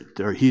there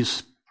that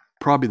he's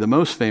probably the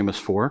most famous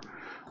for.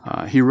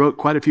 He wrote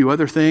quite a few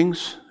other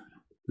things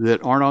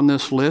that aren't on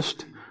this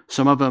list,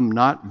 some of them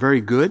not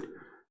very good.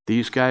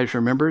 These guys,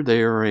 remember,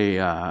 they're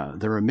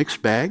a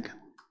mixed bag,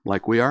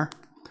 like we are.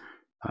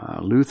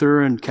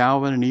 Luther and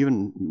Calvin and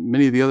even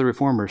many of the other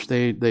reformers,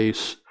 they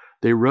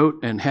wrote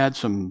and had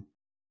some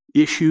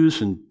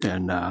issues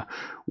and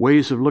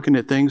ways of looking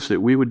at things that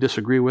we would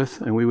disagree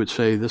with, and we would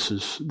say this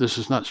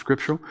is not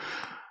scriptural.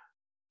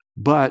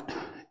 But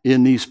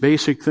in these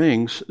basic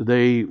things,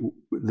 they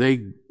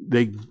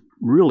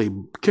really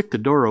kicked the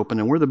door open,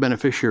 and we're the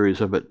beneficiaries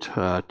of it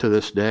to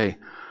this day.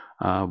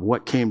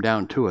 What came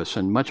down to us,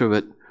 and much of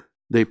it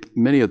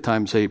many of the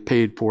times they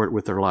paid for it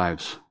with their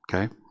lives.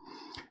 Okay,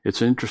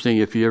 it's interesting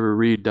if you ever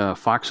read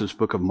Fox's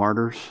Book of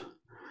Martyrs,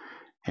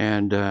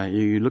 and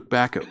you look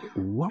back at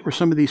what were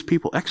some of these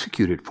people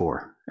executed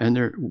for,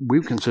 and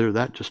we consider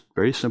that just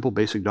very simple,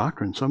 basic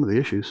doctrine. Some of the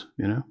issues,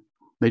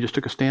 they just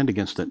took a stand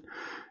against it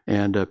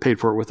and paid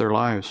for it with their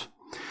lives.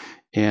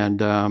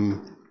 And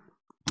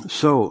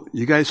so,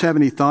 you guys have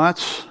any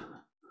thoughts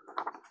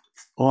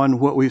on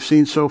what we've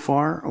seen so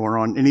far, or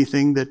on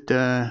anything that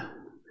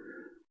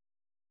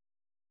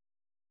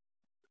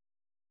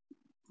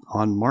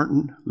on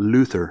Martin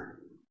Luther?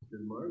 Did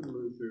Martin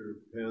Luther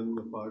pen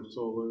the five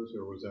solas,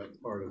 or was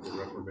that part of the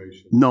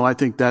Reformation? No, I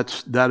think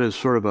that is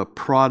sort of a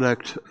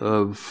product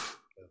of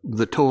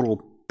the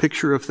total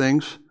picture of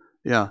things.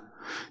 Yeah.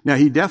 Now,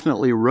 he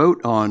definitely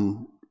wrote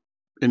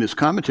in his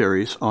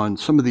commentaries on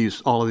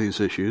all of these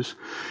issues.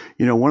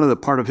 One of the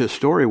part of his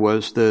story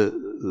was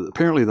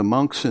apparently the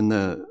monks in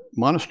the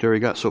monastery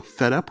got so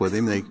fed up with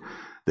him,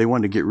 they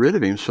wanted to get rid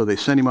of him, so they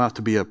sent him off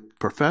to be a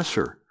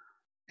professor.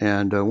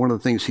 And one of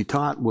the things he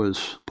taught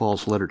was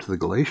Paul's letter to the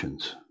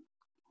Galatians,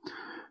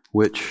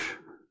 which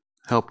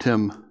helped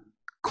him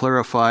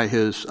clarify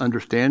his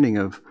understanding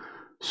of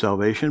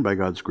salvation by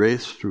God's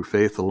grace through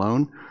faith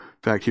alone.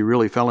 In fact, he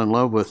really fell in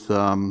love with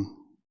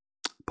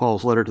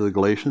Paul's letter to the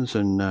Galatians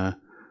and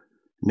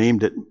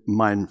named it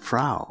Meine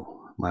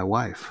Frau, my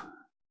wife.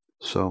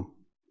 So,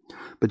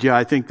 but yeah,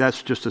 I think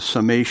that's just a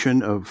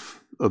summation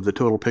of the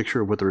total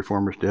picture of what the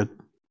Reformers did.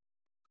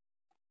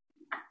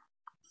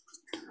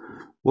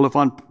 Well,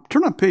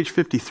 turn on page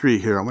 53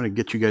 here. I'm going to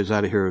get you guys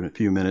out of here in a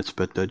few minutes,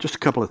 but just a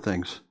couple of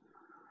things.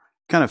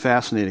 Kind of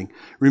fascinating.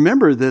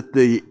 Remember that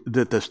the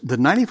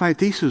 95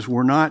 Theses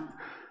were not.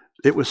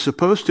 It was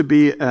supposed to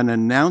be an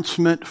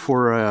announcement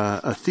for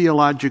a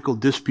theological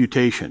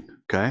disputation.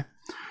 Okay,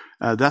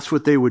 that's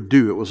what they would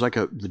do. It was like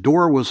the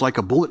door was like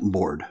a bulletin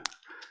board,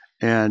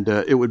 and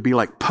it would be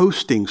like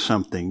posting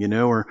something,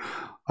 or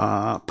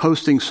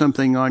posting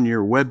something on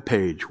your web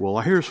page. Well,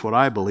 here's what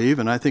I believe,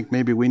 and I think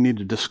maybe we need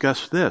to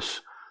discuss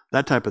this,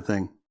 that type of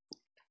thing.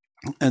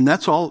 And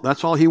that's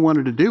all he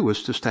wanted to do,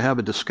 was just to have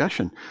a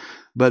discussion.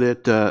 But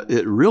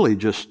it really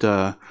just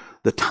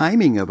the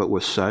timing of it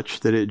was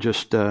such that it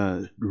just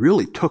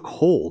really took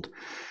hold.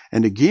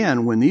 And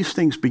again, when these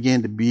things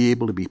began to be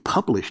able to be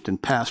published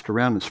and passed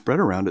around and spread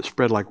around, it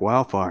spread like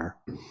wildfire.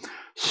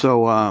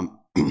 So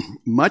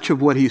much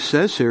of what he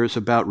says here is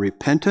about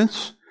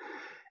repentance.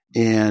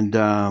 And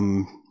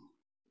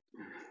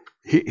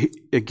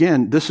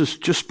again, this is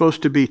just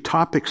supposed to be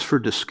topics for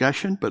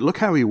discussion, but look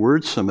how he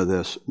words some of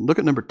this. Look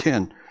at number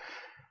 10.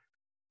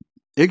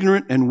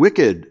 Ignorant and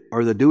wicked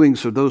are the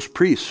doings of those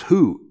priests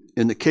who,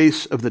 in the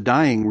case of the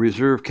dying,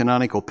 reserve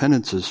canonical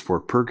penances for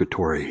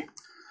purgatory.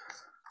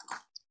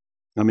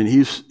 I mean,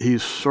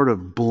 he's sort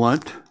of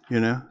blunt,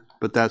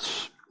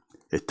 but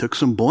it took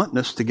some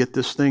bluntness to get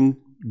this thing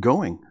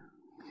going.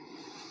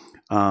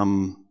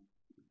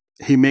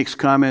 He makes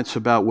comments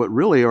about what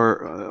really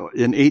are,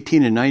 in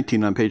 18 and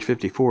 19 on page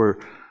 54,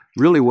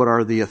 really what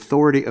are the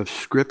authority of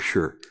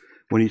Scripture.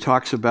 When he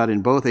talks about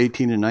in both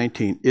 18 and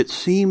 19, it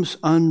seems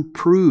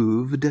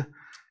unproved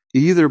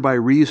either by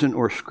reason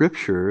or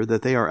Scripture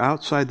that they are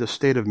outside the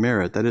state of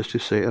merit, that is to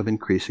say, of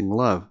increasing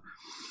love.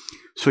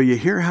 So you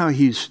hear how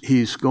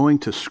he's going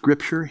to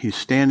Scripture, he's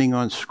standing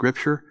on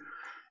Scripture,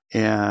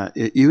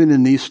 even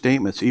in these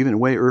statements, even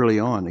way early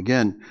on.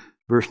 Again,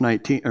 verse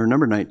 19, or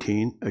number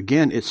 19,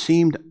 again, it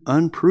seemed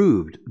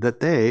unproved that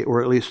they,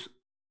 or at least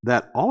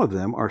that all of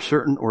them, are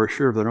certain or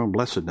sure of their own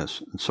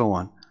blessedness, and so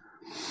on.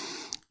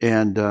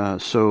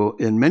 And so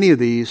in many of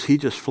these, he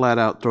just flat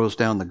out throws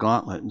down the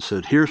gauntlet and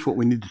said, here's what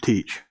we need to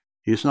teach.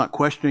 He's not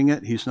questioning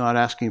it. He's not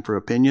asking for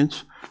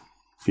opinions.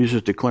 He's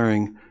just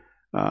declaring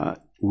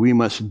we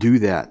must do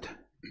that.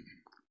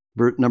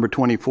 Verse number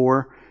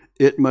 24,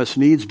 it must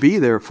needs be,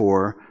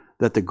 therefore,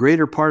 that the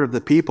greater part of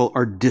the people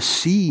are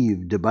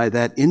deceived by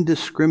that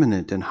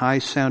indiscriminate and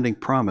high-sounding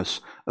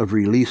promise of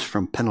release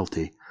from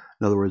penalty.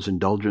 In other words,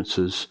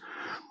 indulgences,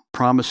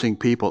 promising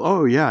people,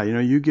 oh yeah,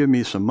 you give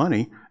me some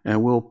money,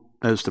 and we'll,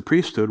 as the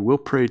priesthood, we'll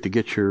pray to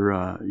get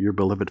your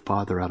beloved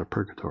father out of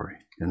purgatory.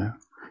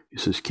 He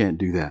says, can't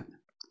do that.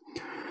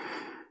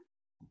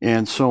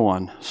 And so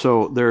on.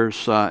 So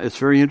there's, it's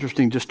very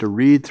interesting just to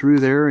read through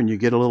there, and you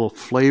get a little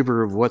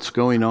flavor of what's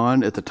going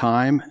on at the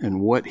time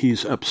and what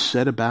he's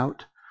upset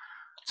about.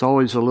 It's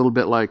always a little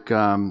bit like,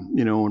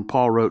 when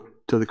Paul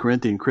wrote to the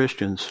Corinthian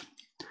Christians,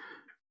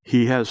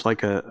 he has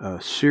like a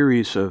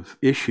series of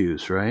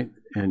issues, right?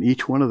 And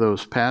each one of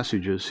those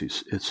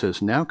passages, it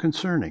says, now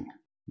concerning.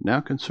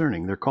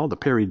 They're called the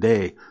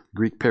peridei,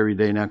 Greek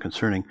peridei, now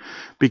concerning,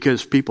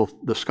 because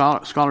the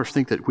scholars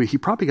think that he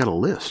probably got a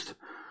list.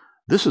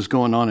 This is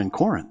going on in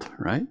Corinth,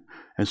 right?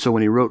 And so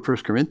when he wrote 1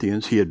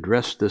 Corinthians, he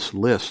addressed this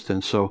list.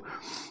 And so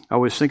I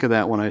always think of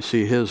that when I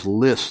see his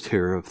list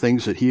here of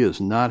things that he is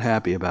not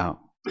happy about.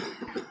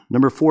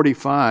 Number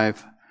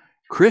 45,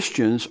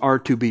 Christians are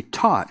to be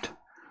taught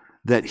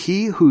that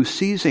he who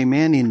sees a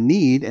man in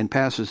need and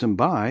passes him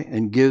by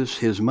and gives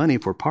his money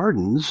for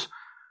pardons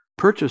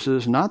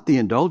purchases not the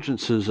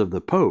indulgences of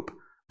the Pope,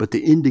 but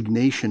the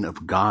indignation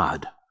of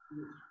God.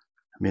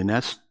 I mean,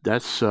 that's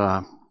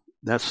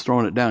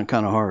throwing it down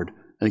kind of hard.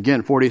 And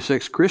again,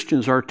 46,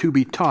 Christians are to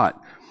be taught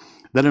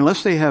that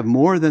unless they have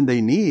more than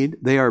they need,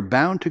 they are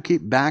bound to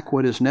keep back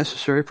what is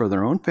necessary for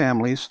their own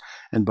families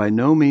and by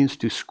no means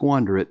to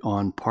squander it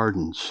on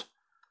pardons.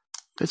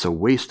 It's a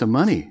waste of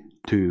money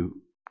to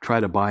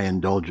try to buy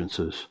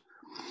indulgences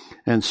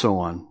and so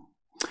on.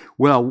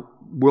 Well,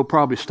 we'll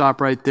probably stop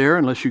right there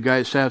unless you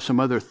guys have some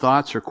other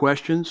thoughts or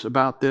questions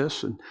about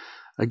this. And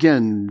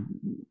again,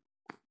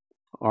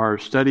 our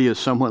study is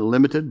somewhat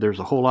limited. There's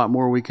a whole lot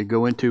more we could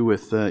go into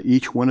with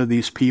each one of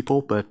these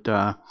people, but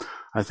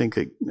I think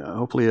that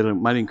hopefully it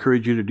might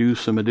encourage you to do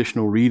some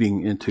additional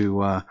reading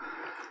into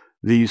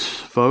these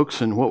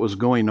folks and what was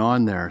going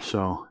on there.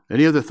 So,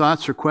 any other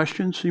thoughts or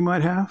questions you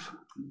might have?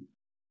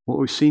 What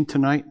we've seen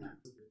tonight?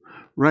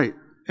 Right.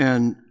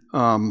 And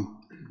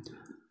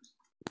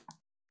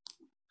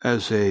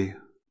as a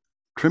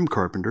trim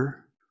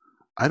carpenter,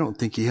 I don't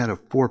think he had a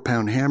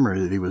 4-pound hammer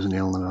that he was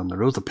nailing on there.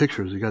 Those are the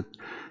pictures. He got,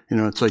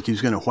 it's like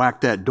he's going to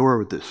whack that door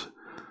with this.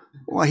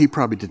 Well, he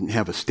probably didn't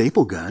have a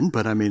staple gun,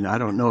 but I mean, I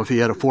don't know if he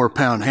had a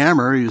 4-pound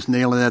hammer. He was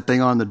nailing that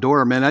thing on the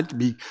door. Man, that'd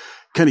be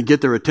kind of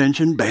get their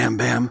attention. Bam,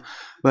 bam.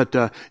 But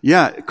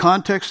yeah,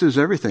 context is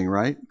everything,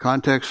 right?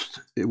 Context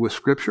with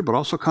Scripture, but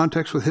also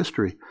context with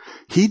history.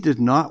 He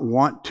did not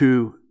want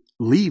to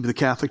leave the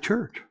Catholic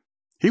Church.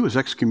 He was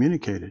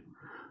excommunicated.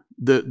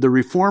 The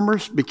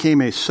Reformers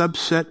became a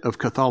subset of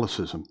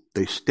Catholicism.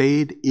 They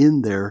stayed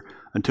in there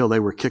until they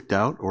were kicked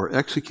out or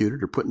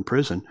executed or put in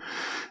prison.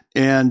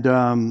 And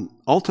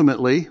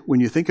ultimately, when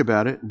you think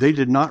about it, they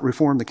did not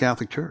reform the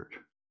Catholic Church.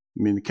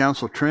 I mean, the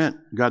Council of Trent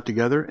got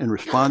together and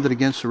responded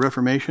against the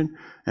Reformation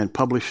and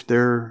published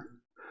their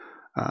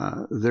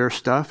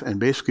stuff and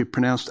basically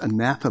pronounced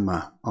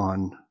anathema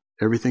on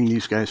everything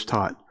these guys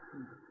taught.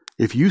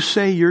 If you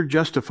say you're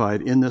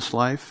justified in this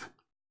life,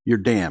 you're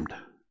damned,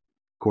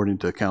 according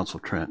to the Council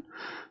of Trent.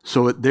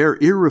 So they're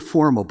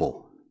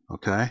irreformable,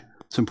 okay?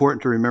 It's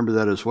important to remember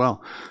that as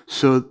well.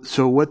 So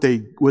what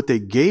they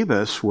gave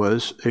us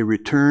was a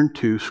return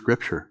to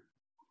Scripture.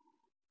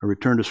 A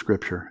return to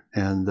Scripture.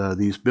 And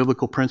these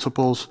biblical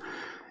principles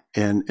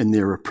and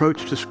their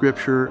approach to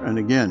Scripture. And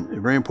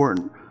again, very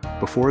important,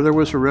 before there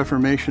was a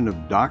reformation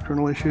of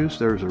doctrinal issues,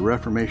 there was a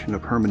reformation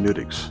of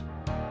hermeneutics.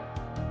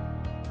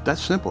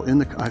 That's simple.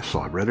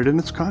 I read it in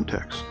its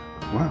context.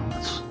 Wow,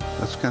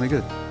 that's kind of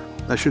good.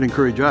 That should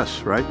encourage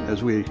us, right?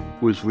 As we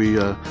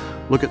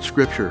look at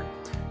Scripture,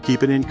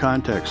 keep it in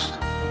context.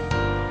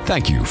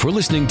 Thank you for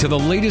listening to the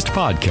latest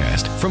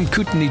podcast from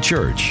Kootenai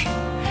Church.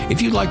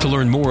 If you'd like to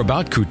learn more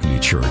about Kootenai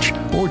Church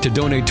or to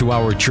donate to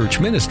our church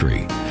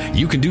ministry,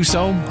 you can do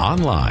so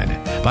online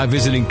by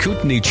visiting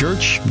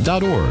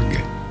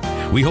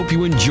kootenaichurch.org. We hope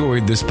you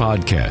enjoyed this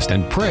podcast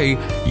and pray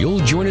you'll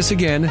join us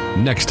again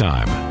next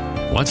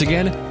time. Once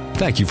again,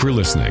 thank you for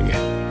listening.